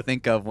thing I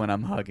think of when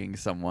I'm hugging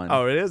someone.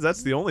 Oh, it is?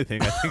 That's the only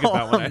thing I think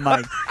about when I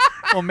hug.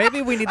 Well,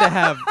 maybe we need to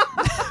have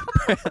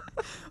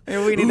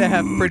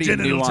pretty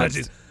nuanced.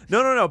 Touches.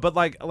 No. But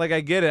like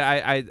I get it.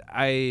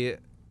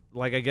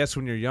 I guess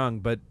when you're young,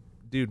 but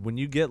dude, when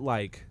you get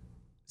like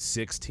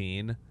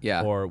 16,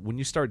 or when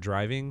you start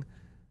driving,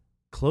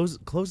 close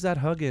that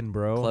hug in,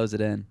 bro. Close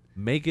it in.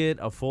 Make it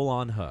a full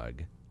on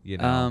hug. You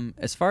know.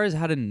 As far as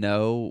how to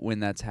know when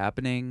that's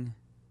happening,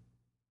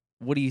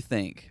 what do you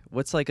think?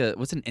 What's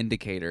an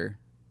indicator?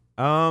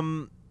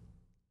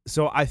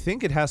 So I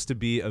think it has to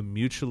be a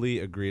mutually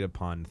agreed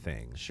upon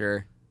thing.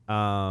 Sure.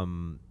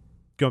 Going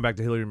back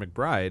to Hillary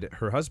McBride,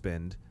 her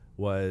husband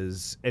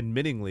was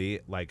admittingly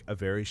like a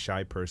very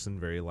shy person,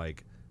 very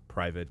like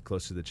private,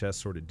 close to the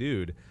chest sort of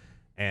dude.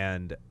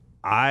 And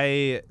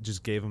I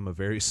just gave him a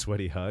very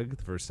sweaty hug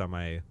the first time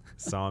I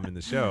saw him in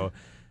the show,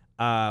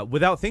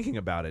 without thinking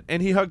about it.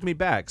 And he hugged me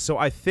back. So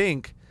I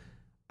think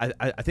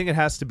it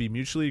has to be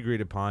mutually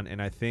agreed upon,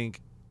 and I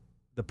think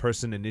the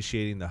person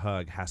initiating the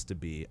hug has to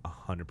be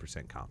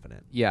 100%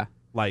 confident. Yeah.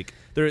 Like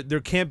there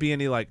can't be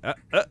any like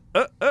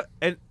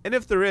and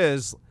if there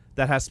is,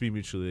 that has to be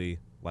mutually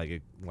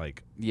like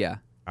yeah.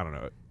 I don't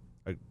know,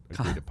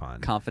 agreed upon.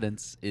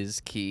 Confidence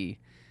is key.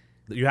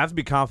 You have to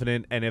be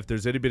confident, and if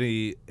there's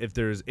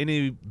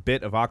any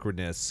bit of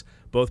awkwardness,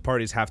 both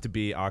parties have to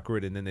be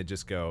awkward, and then they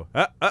just go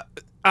yeah,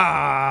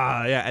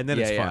 and then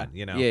it's fun,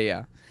 you know.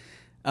 Yeah.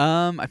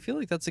 I feel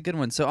like that's a good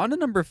one. So on to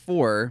number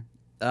 4,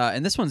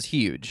 and this one's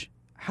huge.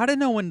 How to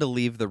know when to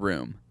leave the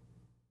room.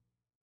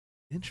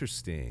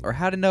 Interesting. Or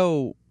how to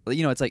know,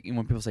 it's like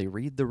when people say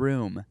read the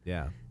room.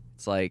 Yeah.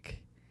 It's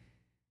like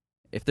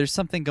if there's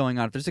something going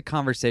on, if there's a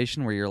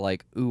conversation where you're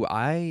like, ooh,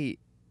 I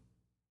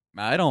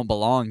don't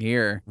belong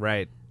here.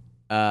 Right.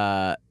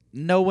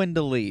 Know when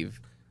to leave.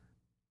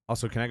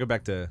 Also, can I go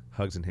back to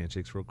hugs and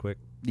handshakes real quick?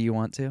 Do you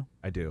want to?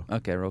 I do.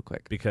 Okay, real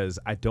quick. Because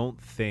I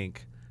don't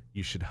think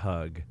you should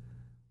hug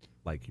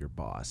like your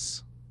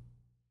boss.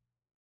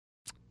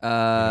 You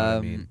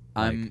know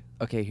what I mean?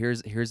 Okay,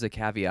 here's a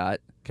caveat.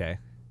 Okay.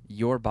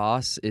 Your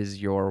boss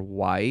is your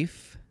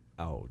wife.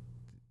 Oh,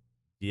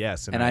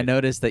 yes. And I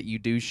noticed that you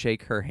do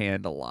shake her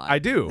hand a lot. I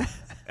do.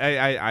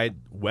 I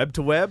web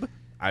to web.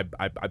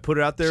 I put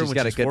her out there She's when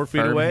got she's a good 4 feet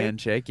firm away.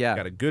 handshake. Yeah.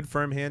 Got a good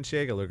firm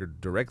handshake. I look her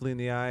directly in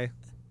the eye.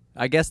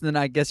 I guess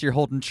you're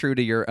holding true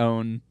to your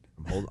own.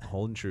 I'm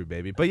holding true,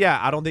 baby. But yeah,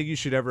 I don't think you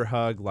should ever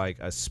hug like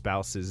a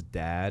spouse's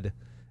dad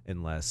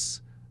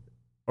unless,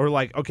 or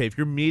like, okay, if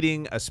you're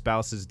meeting a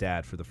spouse's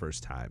dad for the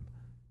first time,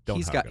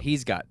 don't hug him.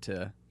 He's got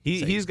to.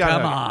 He's got.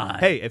 Come on.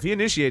 Hey, if he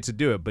initiates it,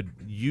 do it. But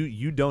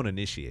you don't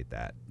initiate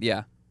that.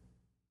 Yeah.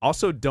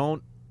 Also,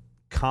 don't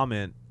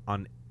comment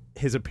on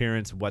his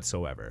appearance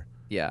whatsoever.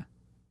 Yeah.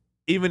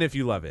 Even if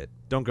you love it,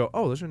 don't go,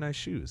 oh, those are nice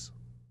shoes.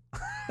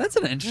 That's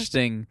an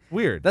interesting.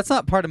 Weird. That's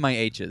not part of my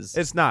H's.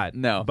 It's not.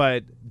 No.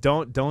 But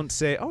don't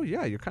say, oh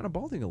yeah, you're kind of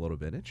balding a little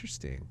bit.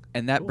 Interesting.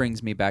 And that Cool.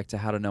 brings me back to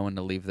how to know when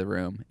to leave the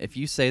room. If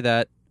you say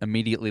that,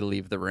 immediately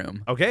leave the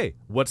room. Okay,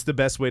 what's the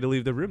best way to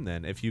leave the room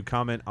then? If you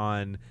comment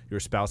on your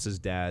spouse's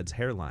dad's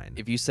hairline.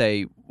 If you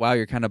say, wow,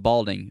 you're kind of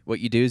balding,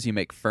 what you do is you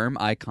make firm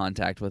eye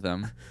contact with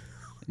them.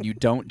 And you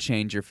don't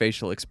change your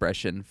facial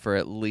expression for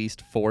at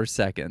least 4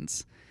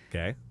 seconds.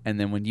 Okay. And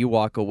then when you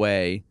walk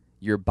away,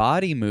 your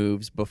body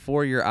moves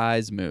before your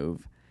eyes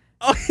move.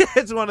 Oh yeah,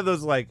 it's one of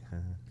those like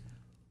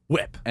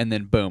whip. And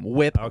then boom,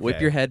 whip Okay.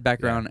 your head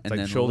back Yeah, around it's and like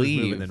then shoulders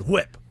leave. move and then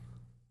whip.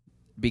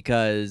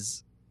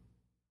 Because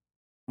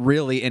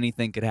really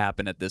anything could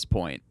happen at this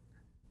point.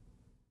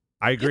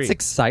 I agree. It's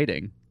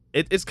exciting.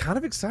 It's kind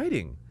of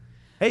exciting.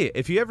 Hey,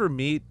 if you ever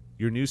meet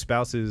your new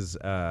spouse's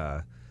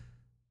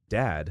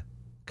dad,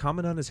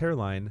 comment on his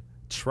hairline.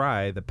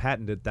 Try the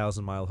patented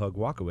 1,000-mile hug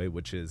walkaway,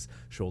 which is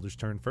shoulders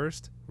turned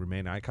first,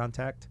 remain eye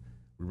contact,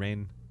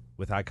 remain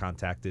with eye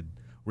contacted.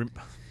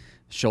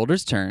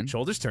 Shoulders turn.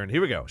 Shoulders turned.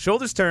 Here we go.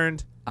 Shoulders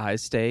turned.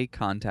 Eyes stay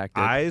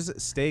contacted. Eyes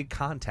stay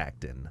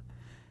contacting.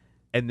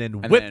 And then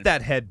And whip then-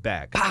 that head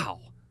back. Pow!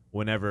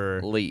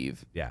 Whenever.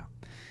 Leave. Yeah.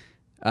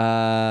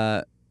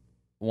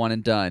 One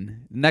and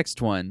done.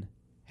 Next one.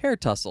 Hair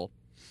tussle.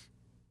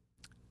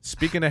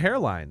 Speaking of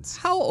hairlines.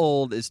 How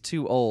old is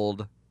too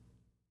old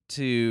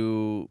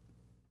to,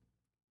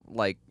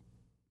 like,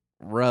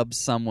 rub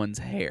someone's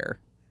hair?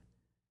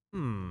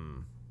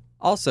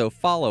 Also,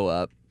 follow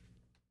up.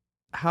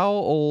 How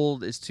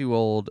old is too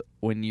old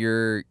when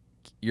your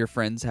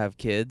friends have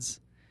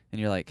kids and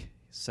you're like,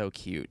 so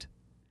cute?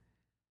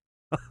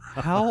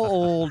 How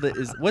old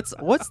is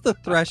what's the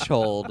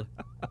threshold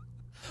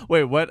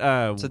Wait, what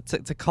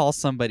to call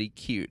somebody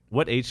cute?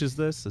 what H is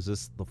this? Is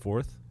this the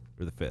 4th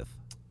or the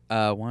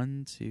 5th?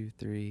 1, 2,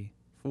 3,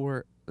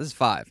 4. This is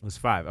 5. It was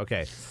 5.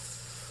 Okay.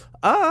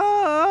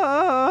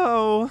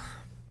 Oh,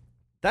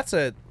 that's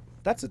a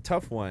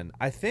tough one.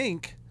 I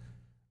think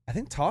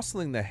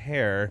tousling the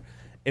hair,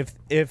 if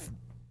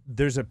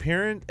there's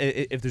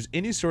if there's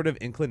any sort of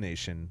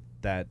inclination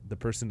that the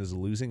person is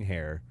losing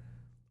hair,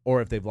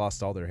 or if they've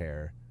lost all their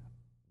hair,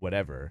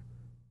 whatever,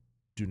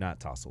 do not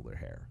tousle their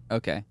hair,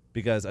 Okay.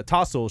 because a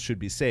tousle should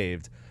be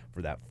saved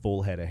for that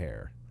full head of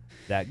hair,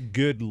 that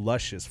good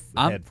luscious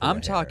head full I'm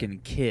of hair. talking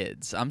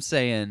kids. I'm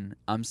saying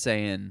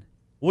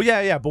Well,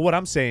 yeah, but what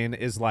I'm saying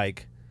is,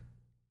 like,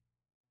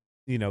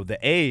 you know, the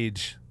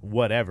age,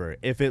 whatever.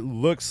 If it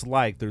looks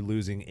like they're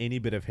losing any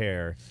bit of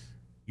hair,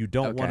 you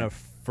don't Okay. want to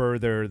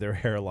further their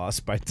hair loss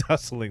by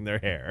tussling their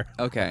hair.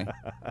 okay.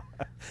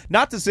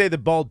 Not to say that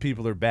bald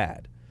people are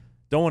bad.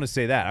 Don't want to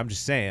say that. I'm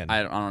just saying.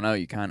 I don't know.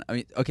 I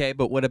mean, okay,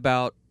 but what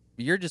about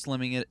you're just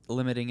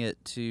limiting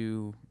it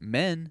to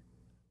men?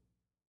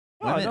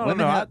 Oh, Women,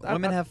 no,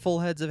 women have full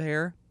heads of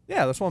hair.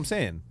 Yeah, that's what I'm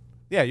saying.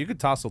 Yeah, you could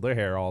tousle their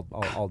hair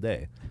all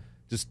day.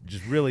 Just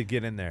really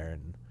get in there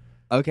and.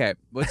 Okay,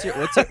 what's your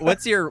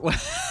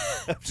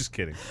I'm just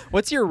kidding.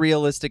 what's your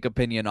realistic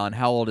opinion on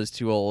how old is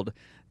too old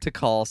to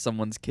call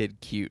someone's kid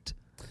cute?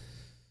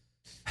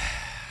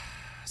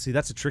 See,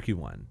 that's a tricky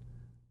one.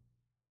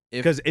 If-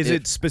 Because is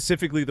if it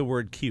specifically the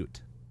word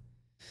cute?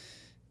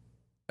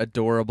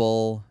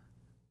 adorable?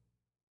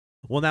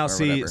 Well, now Or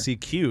see, whatever.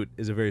 cute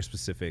is a very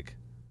specific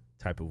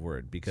type of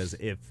word, because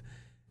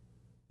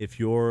if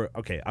you're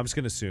okay, I'm just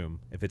gonna assume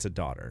if it's a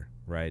daughter,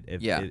 right?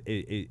 If Yeah.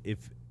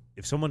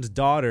 if someone's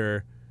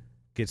daughter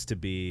gets to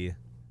be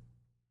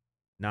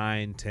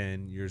 9,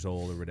 10 years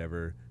old or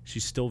whatever,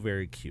 she's still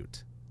very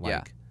cute. Like,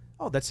 Yeah.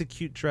 oh, that's a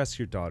cute dress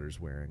your daughter's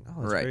wearing.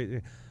 Oh, that's Right.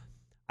 very.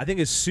 I think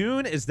as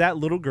soon as that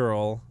little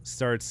girl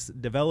starts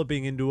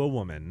developing into a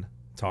woman,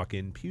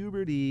 talking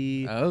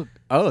puberty,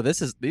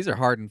 These are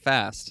hard and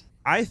fast.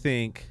 I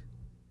think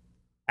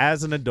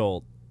as an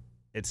adult,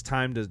 it's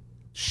time to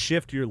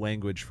shift your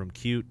language from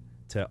cute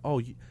to, oh,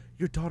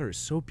 your daughter is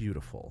so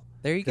beautiful.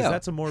 There you Because go.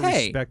 that's a more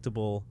Hey,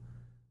 respectable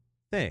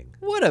thing.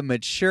 what a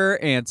mature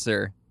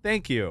answer.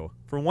 Thank you.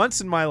 For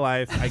once in my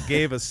life, I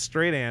gave a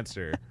straight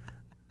answer.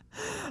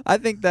 I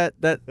think that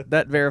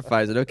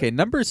verifies it. Okay,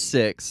 number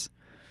 6.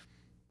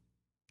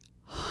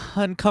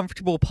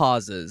 Uncomfortable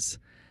pauses.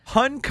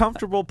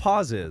 Uncomfortable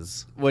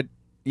pauses.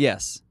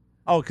 Yes.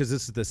 Oh, because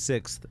this is the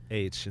 6th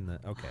H in the,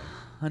 okay.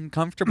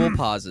 Uncomfortable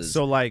pauses.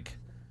 So like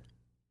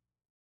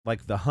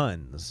the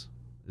Huns.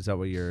 Is that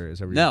what you're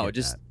no, getting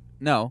just at?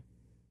 no.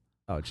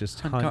 Oh,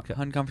 just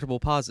Uncomfortable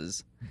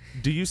pauses.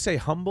 Do you say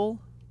humble?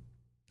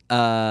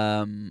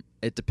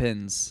 It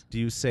depends. Do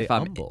you say If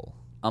I'm- humble?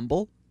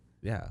 Humble?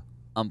 Yeah.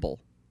 Humble.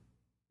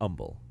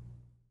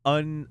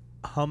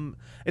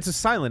 It's a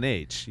silent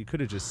H. You could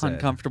have just said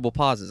Uncomfortable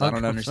pauses. I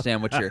don't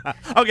understand what you're...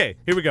 Okay,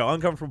 here we go.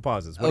 Uncomfortable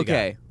pauses. What do you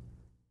Okay.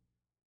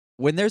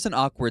 When there's an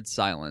awkward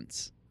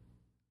silence,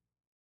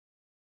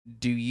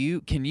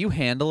 can you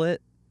handle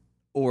it,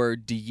 or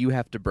do you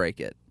have to break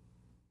it?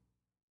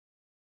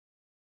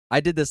 I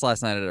did this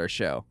last night at our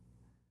show.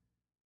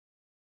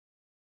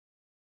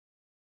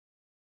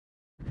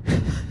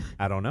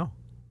 I don't know.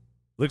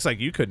 Looks like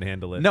you couldn't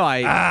handle it. No,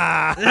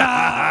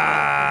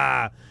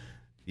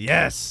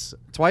 Yes.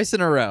 twice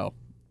in a row.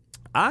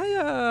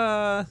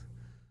 I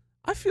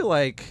feel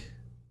like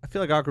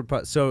awkward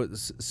pause.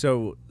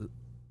 So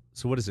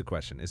what is the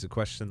question? Is the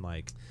question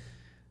like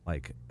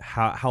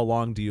how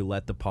long do you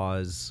let the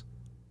pause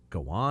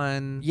go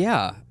on?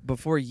 Yeah,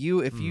 before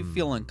if you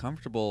feel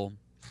uncomfortable.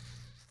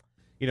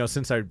 You know,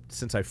 since I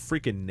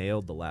freaking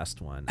nailed the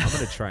last one, I'm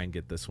gonna try and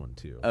get this one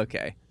too.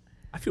 Okay.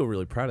 I feel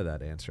really proud of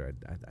that answer.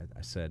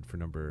 I said for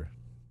number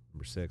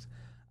 6.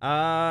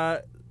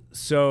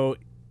 So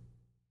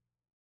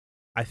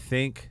I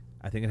think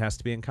it has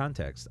to be in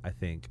context. I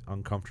think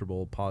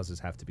uncomfortable pauses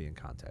have to be in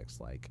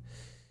context. Like,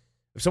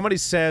 if somebody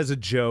says a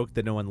joke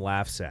that no one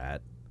laughs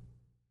at,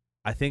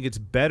 I think it's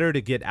better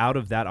to get out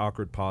of that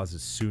awkward pause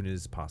as soon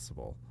as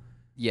possible.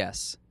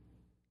 Yes.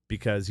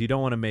 Because you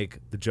don't want to make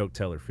the joke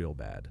teller feel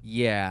bad.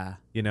 Yeah.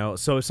 You know,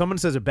 so if someone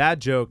says a bad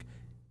joke,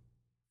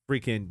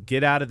 freaking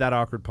get out of that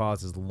awkward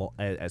pause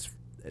as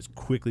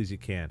quickly as you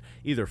can.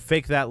 Either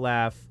fake that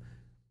laugh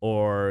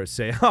or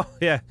say, "Oh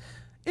yeah,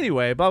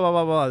 anyway, blah blah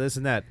blah blah, this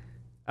and that."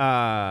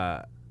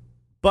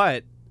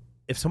 But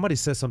if somebody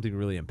says something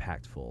really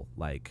impactful,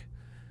 like,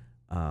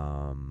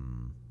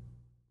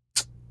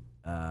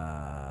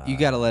 you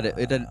gotta let it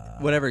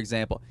whatever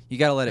example, you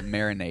gotta let it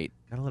marinate.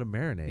 Gotta let it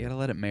marinate. You gotta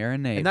let it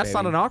marinate, and that's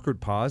baby. not an awkward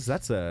pause.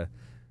 That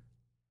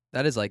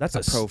is like a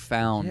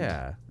profound.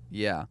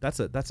 Yeah. That's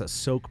a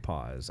soak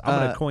pause. I'm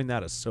gonna coin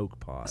that a soak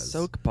pause.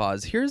 Soak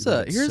pause. Here's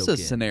a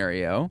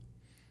scenario.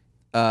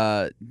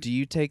 Do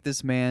you take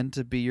this man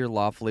to be your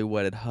lawfully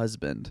wedded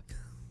husband?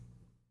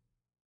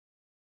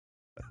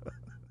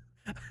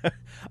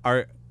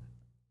 Are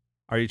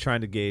you trying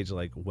to gauge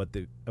like what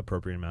the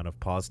appropriate amount of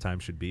pause time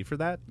should be for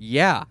that?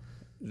 Yeah,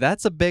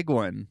 that's a big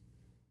one.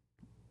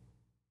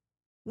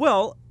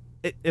 Well,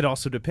 it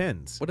also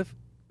depends. What if?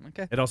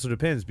 Okay. It also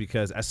depends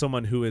because as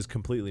someone who is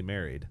completely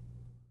married,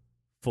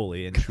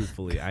 fully and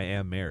truthfully, I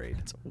am married.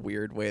 That's a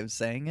weird way of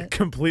saying it.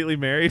 Completely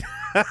married.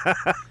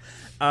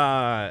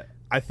 I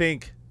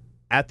think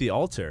at the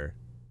altar,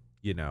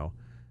 you know,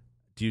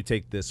 do you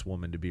take this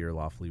woman to be your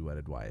lawfully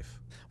wedded wife?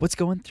 What's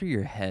going through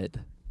your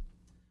head?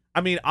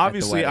 I mean,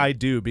 obviously I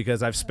do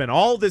because I've spent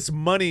all this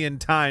money and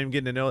time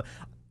getting to know.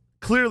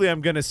 Clearly,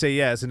 I'm going to say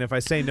yes, and if I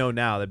say no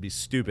now, that'd be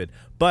stupid.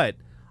 But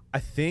I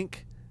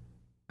think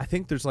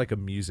there's like a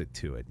music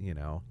to it. You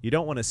know, you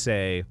don't want to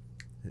say,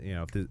 you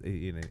know, if this,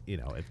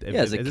 if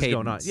this is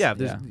going on, if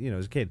there's,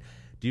 as a kid,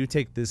 do you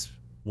take this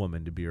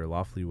woman to be your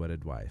lawfully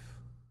wedded wife?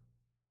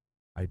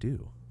 I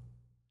do.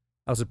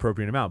 That was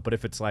appropriate amount. But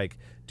if it's like,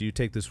 do you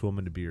take this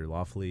woman to be your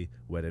lawfully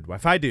wedded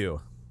wife? I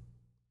do.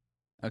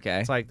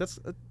 Okay. It's like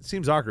it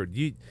seems awkward.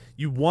 You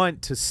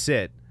want to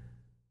sit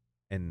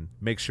and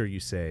make sure you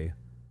say,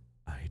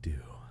 I do.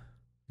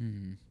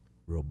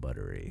 Real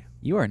buttery.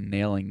 You are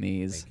nailing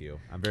these. Thank you.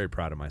 I'm very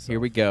proud of myself. Here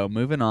we go.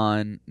 Moving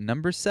on.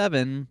 Number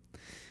 7.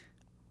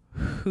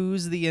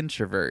 Who's the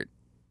introvert?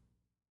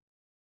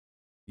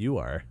 You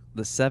are.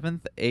 The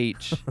 7th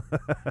H.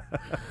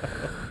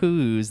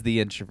 Who's the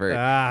introvert?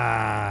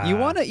 You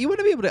want to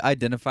be able to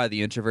identify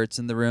the introverts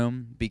in the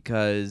room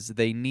because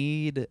they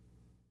need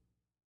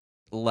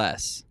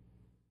less.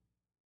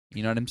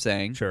 You know what I'm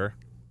saying? Sure.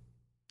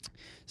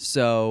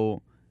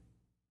 So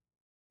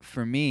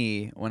for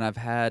me, when I've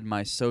had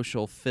my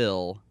social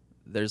fill,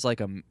 there's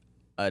like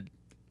a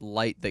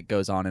light that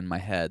goes on in my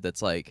head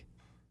that's like,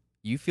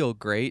 you feel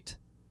great,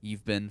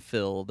 you've been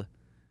filled,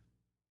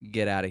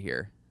 get out of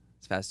here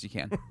as fast as you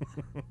can.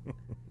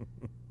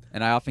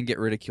 And I often get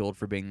ridiculed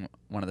for being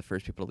one of the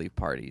first people to leave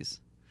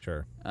parties.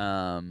 Sure.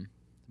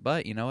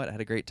 But you know what? I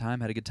had a great time,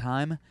 had a good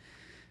time.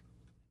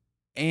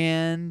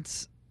 And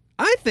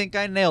I think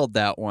I nailed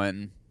that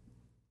one.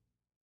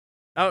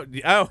 Oh,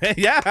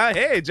 yeah.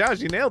 Hey, Josh,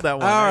 you nailed that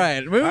one. All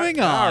right, moving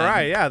on. All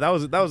right, yeah, that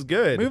was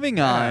good. Moving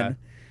on.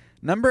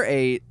 Number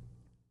 8,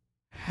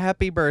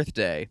 happy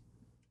birthday.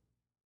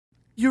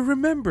 You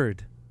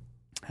remembered.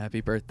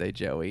 Happy birthday,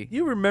 Joey.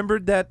 You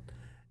remembered that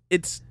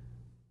it's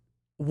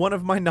one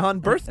of my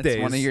non-birthdays.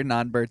 It's one of your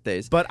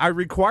non-birthdays. But I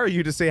require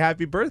you to say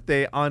happy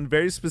birthday on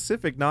very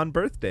specific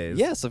non-birthdays.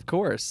 Yes, of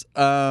course.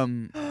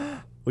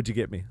 What'd you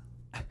get me?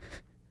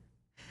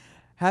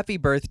 Happy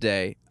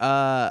birthday.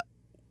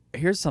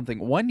 Here's something.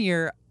 One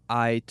year,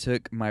 I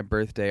took my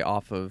birthday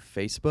off of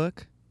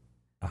Facebook.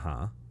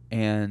 Uh-huh.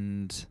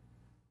 And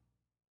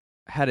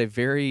had a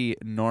very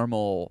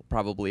normal,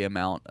 probably,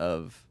 amount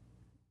of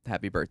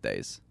happy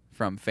birthdays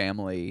from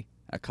family,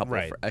 a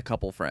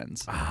couple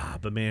friends.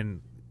 But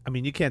man, I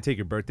mean, you can't take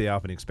your birthday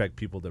off and expect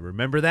people to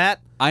remember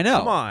that. I know.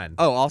 Come on.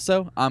 Oh,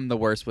 also, I'm the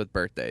worst with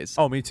birthdays.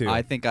 Oh, me too.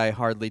 I think I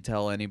hardly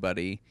tell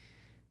anybody.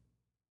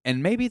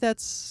 And maybe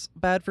that's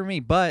bad for me,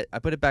 but I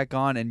put it back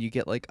on and you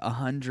get like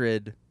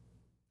 100.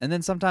 And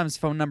then sometimes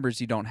phone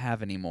numbers you don't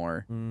have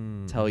anymore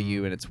tell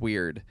you, and it's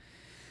weird.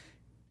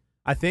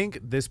 I think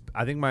this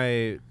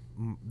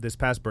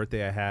past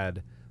birthday I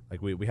had,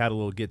 like we had a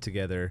little get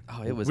together.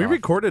 Oh, it was we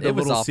recorded a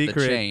little off the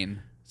secret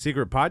chain.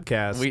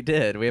 podcast. We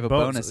did. We have a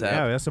bonus app.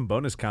 Yeah, we have some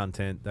bonus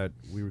content that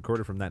we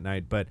recorded from that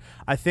night. But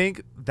I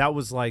think that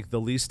was like the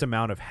least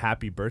amount of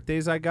happy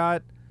birthdays I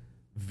got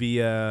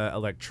via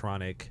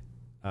electronic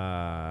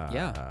means.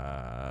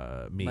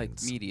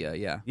 Like media,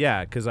 yeah.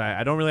 Yeah, because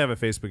I don't really have a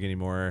Facebook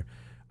anymore.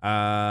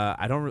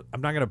 I'm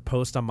not gonna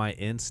post on my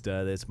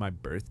Insta that it's my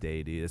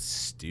birthday, dude. It's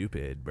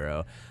stupid,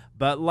 bro.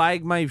 But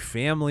like my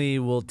family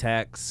will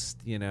text,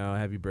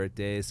 happy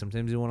birthday.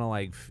 Sometimes you want to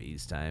like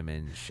FaceTime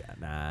and shit.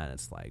 Nah,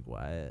 it's like,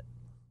 what?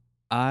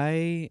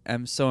 I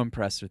am so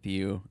impressed with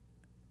you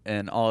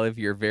and all of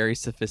your very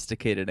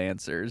sophisticated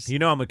answers.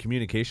 I'm a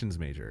communications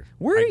major.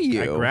 Were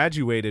you? I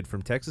graduated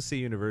from Texas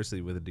State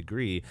University with a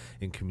degree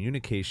in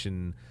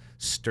communication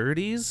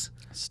studies.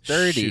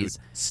 Studies.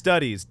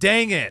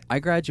 Dang it. I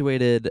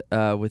graduated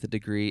with a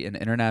degree in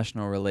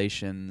international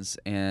relations,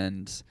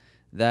 and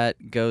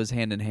that goes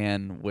hand in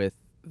hand with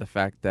the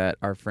fact that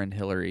our friend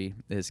Hillary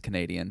is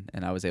Canadian,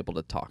 and I was able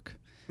to talk.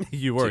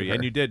 You were,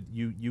 and you did.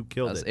 You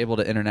killed it. I was able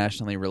to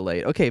internationally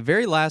relate. Okay,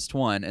 very last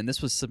one, and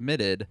this was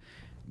submitted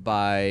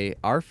by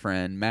our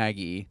friend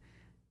Maggie.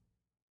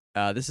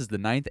 This is the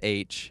 9th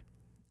H,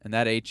 and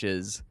that H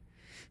is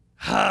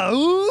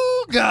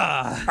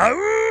Hauga.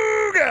 Hauga.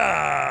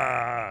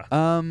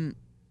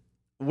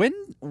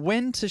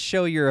 When to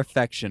show your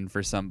affection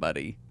for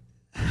somebody?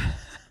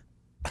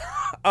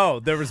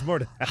 Oh, there was more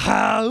to that.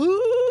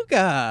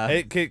 Hauga.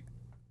 Hey,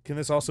 can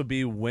this also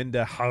be when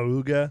to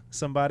hauga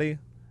somebody?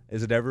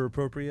 Is it ever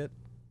appropriate?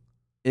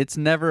 It's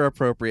never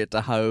appropriate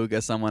to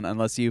hauga someone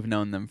unless you've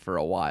known them for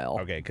a while.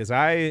 Okay, because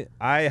I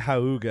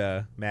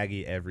hauga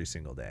Maggie every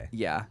single day.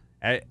 Yeah.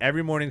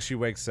 Every morning she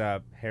wakes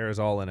up, hair is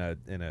all in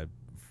a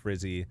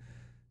frizzy.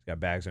 She's got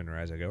bags under her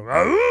eyes. I go,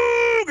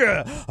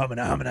 hauga!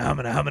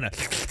 Humana.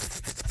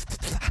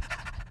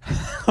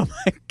 Oh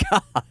my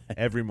God.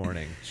 Every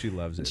morning. She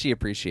loves it. She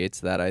appreciates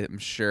that, I'm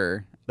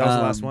sure. That was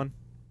the last one?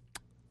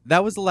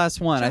 That was the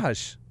last one.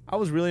 Josh, I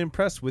was really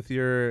impressed with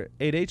your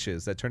 8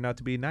 H's that turned out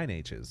to be 9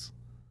 H's.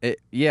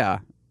 Yeah.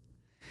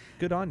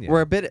 Good on you.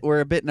 We're a bit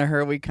in a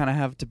hurry. We kind of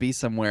have to be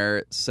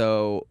somewhere,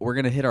 so we're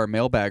going to hit our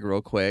mailbag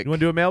real quick. You want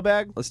to do a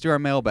mailbag? Let's do our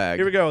mailbag.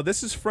 Here we go.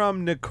 This is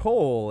from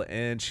Nicole,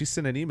 and she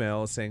sent an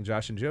email saying,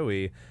 Josh and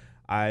Joey,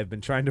 I've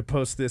been trying to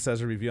post this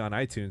as a review on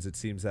iTunes. It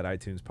seems that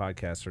iTunes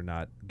podcasts are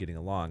not getting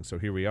along, so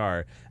here we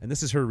are. And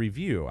this is her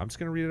review. I'm just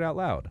going to read it out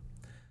loud.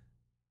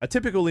 A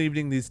typical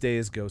evening these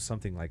days goes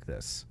something like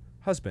this.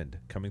 Husband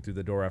coming through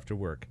the door after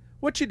work.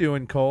 What you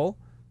doing, Cole?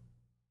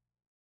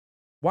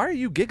 Why are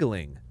you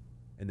giggling?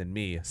 And then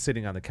me,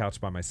 sitting on the couch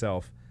by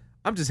myself.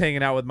 I'm just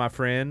hanging out with my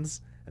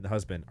friends. And the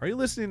husband, are you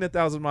listening to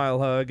 1,000 Mile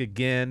Hug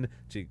again?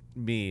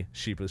 Me,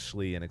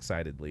 sheepishly and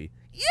excitedly.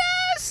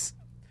 Yes!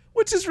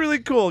 Which is really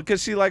cool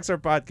because she likes our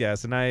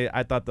podcast, and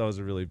I thought that was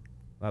a really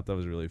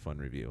fun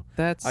review.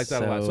 That's I like that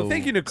so a lot. So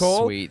thank you,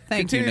 Nicole. Sweet.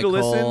 Continue you,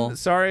 Nicole. to listen.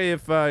 Sorry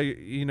if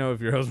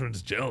if your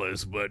husband's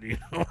jealous, but Hey,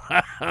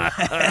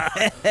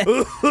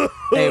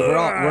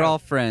 we're all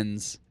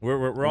friends.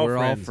 We're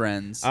all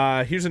friends.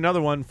 Here's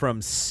another one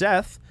from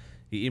Seth.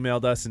 He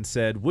emailed us and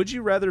said, "Would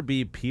you rather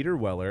be Peter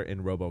Weller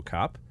in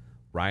RoboCop,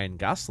 Ryan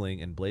Gosling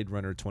in Blade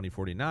Runner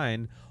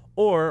 2049,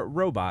 or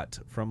Robot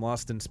from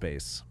Lost in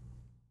Space?"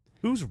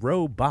 Who's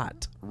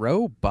Robot?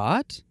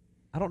 Robot?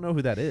 I don't know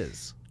who that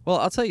is. Well,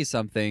 I'll tell you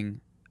something.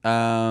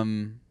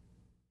 Did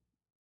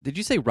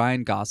you say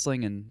Ryan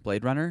Gosling in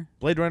Blade Runner?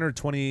 Blade Runner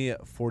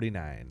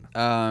 2049.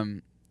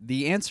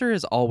 The answer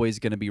is always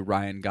going to be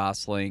Ryan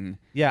Gosling.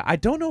 Yeah, I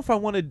don't know if I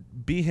want to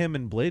be him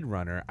in Blade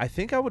Runner. I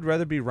think I would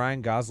rather be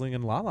Ryan Gosling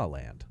in La La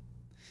Land.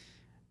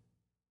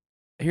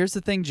 Here's the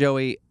thing,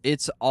 Joey.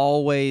 It's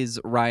always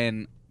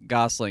Ryan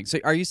Gosling. So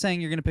are you saying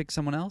you're going to pick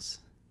someone else?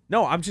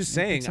 No, I'm just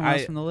saying. Pick someone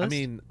else from the list? I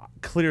mean,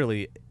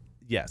 clearly,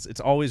 yes, it's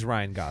always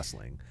Ryan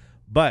Gosling.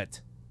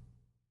 But,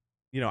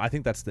 I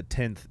think that's the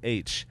 10th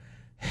H.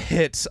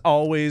 It's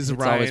always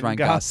Ryan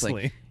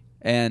Gosling.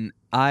 And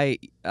I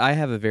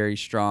have a very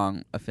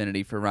strong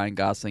affinity for Ryan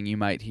Gosling. You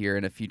might hear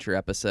in a future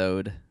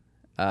episode.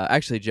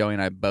 Actually, Joey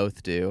and I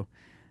both do.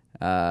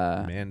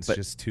 Man's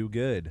just too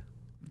good.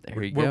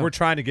 There you go. We're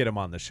trying to get him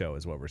on the show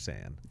is what we're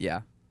saying.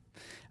 Yeah.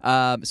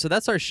 So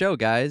that's our show,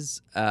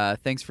 guys.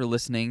 Thanks for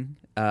listening.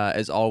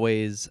 As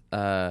always,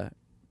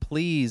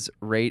 please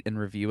rate and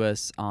review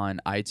us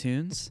on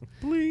iTunes.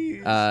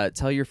 Please.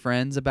 Tell your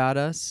friends about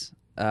us.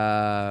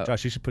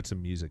 Josh, you should put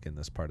some music in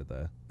this part of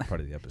the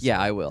episode. Yeah,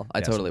 I will.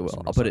 I totally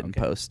will. I'll put it in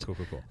post. Cool.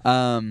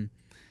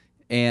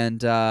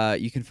 And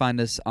you can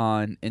find us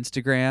on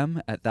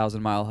Instagram at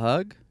 1,000 Mile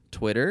Hug,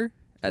 Twitter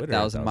at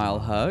 1,000 Mile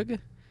Hug,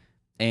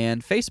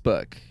 and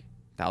Facebook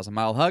 1,000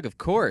 Mile Hug, of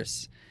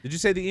course. Did you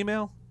say the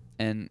email?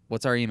 And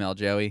what's our email,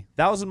 Joey?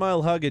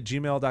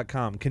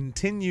 1000milehug@gmail.com.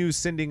 Continue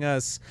sending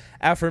us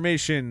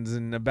affirmations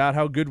and about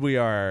how good we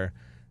are.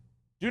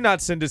 Do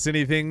not send us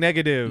anything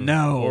negative.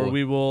 No. Or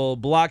we will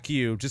block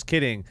you. Just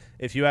kidding.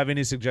 If you have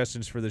any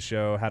suggestions for the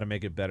show, how to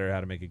make it better,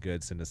 how to make it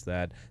good, send us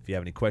that. If you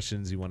have any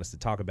questions you want us to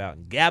talk about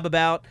and gab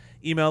about,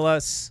 email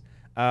us.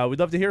 We'd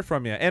love to hear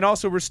from you. And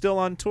also, we're still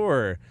on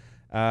tour.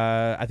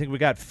 I think we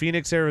got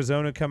Phoenix,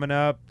 Arizona coming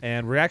up,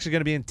 and we're actually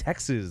going to be in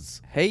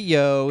Texas Hey,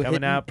 yo.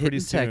 coming out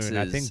pretty soon. Texas.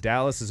 I think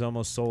Dallas is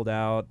almost sold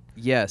out.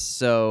 Yes,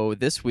 so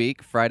this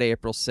week, Friday,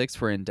 April 6th,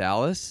 we're in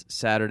Dallas.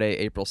 Saturday,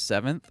 April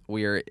 7th,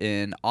 we are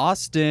in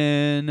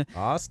Austin.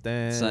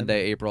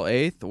 Sunday, April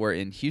 8th, we're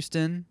in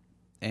Houston.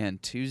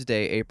 And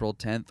Tuesday, April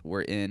 10th,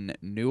 we're in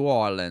New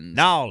Orleans.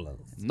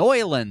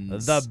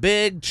 Noylands. The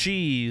big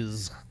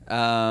cheese.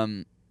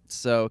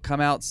 So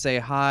come out, say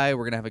hi.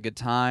 We're going to have a good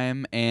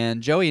time.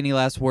 And Joey, any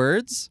last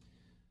words?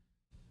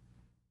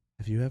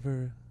 Have you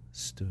ever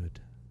stood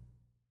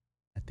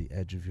at the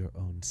edge of your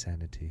own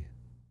sanity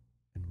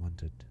and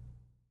wondered,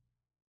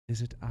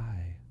 is it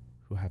I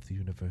who have the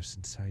universe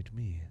inside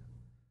me?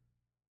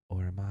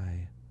 Or am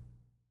I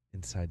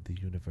inside the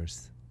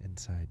universe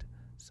inside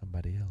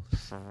somebody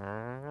else?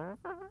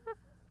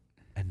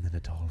 And then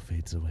it all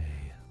fades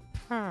away.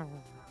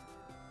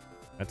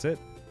 That's it.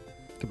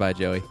 Goodbye,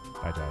 Joey.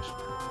 Bye, Josh.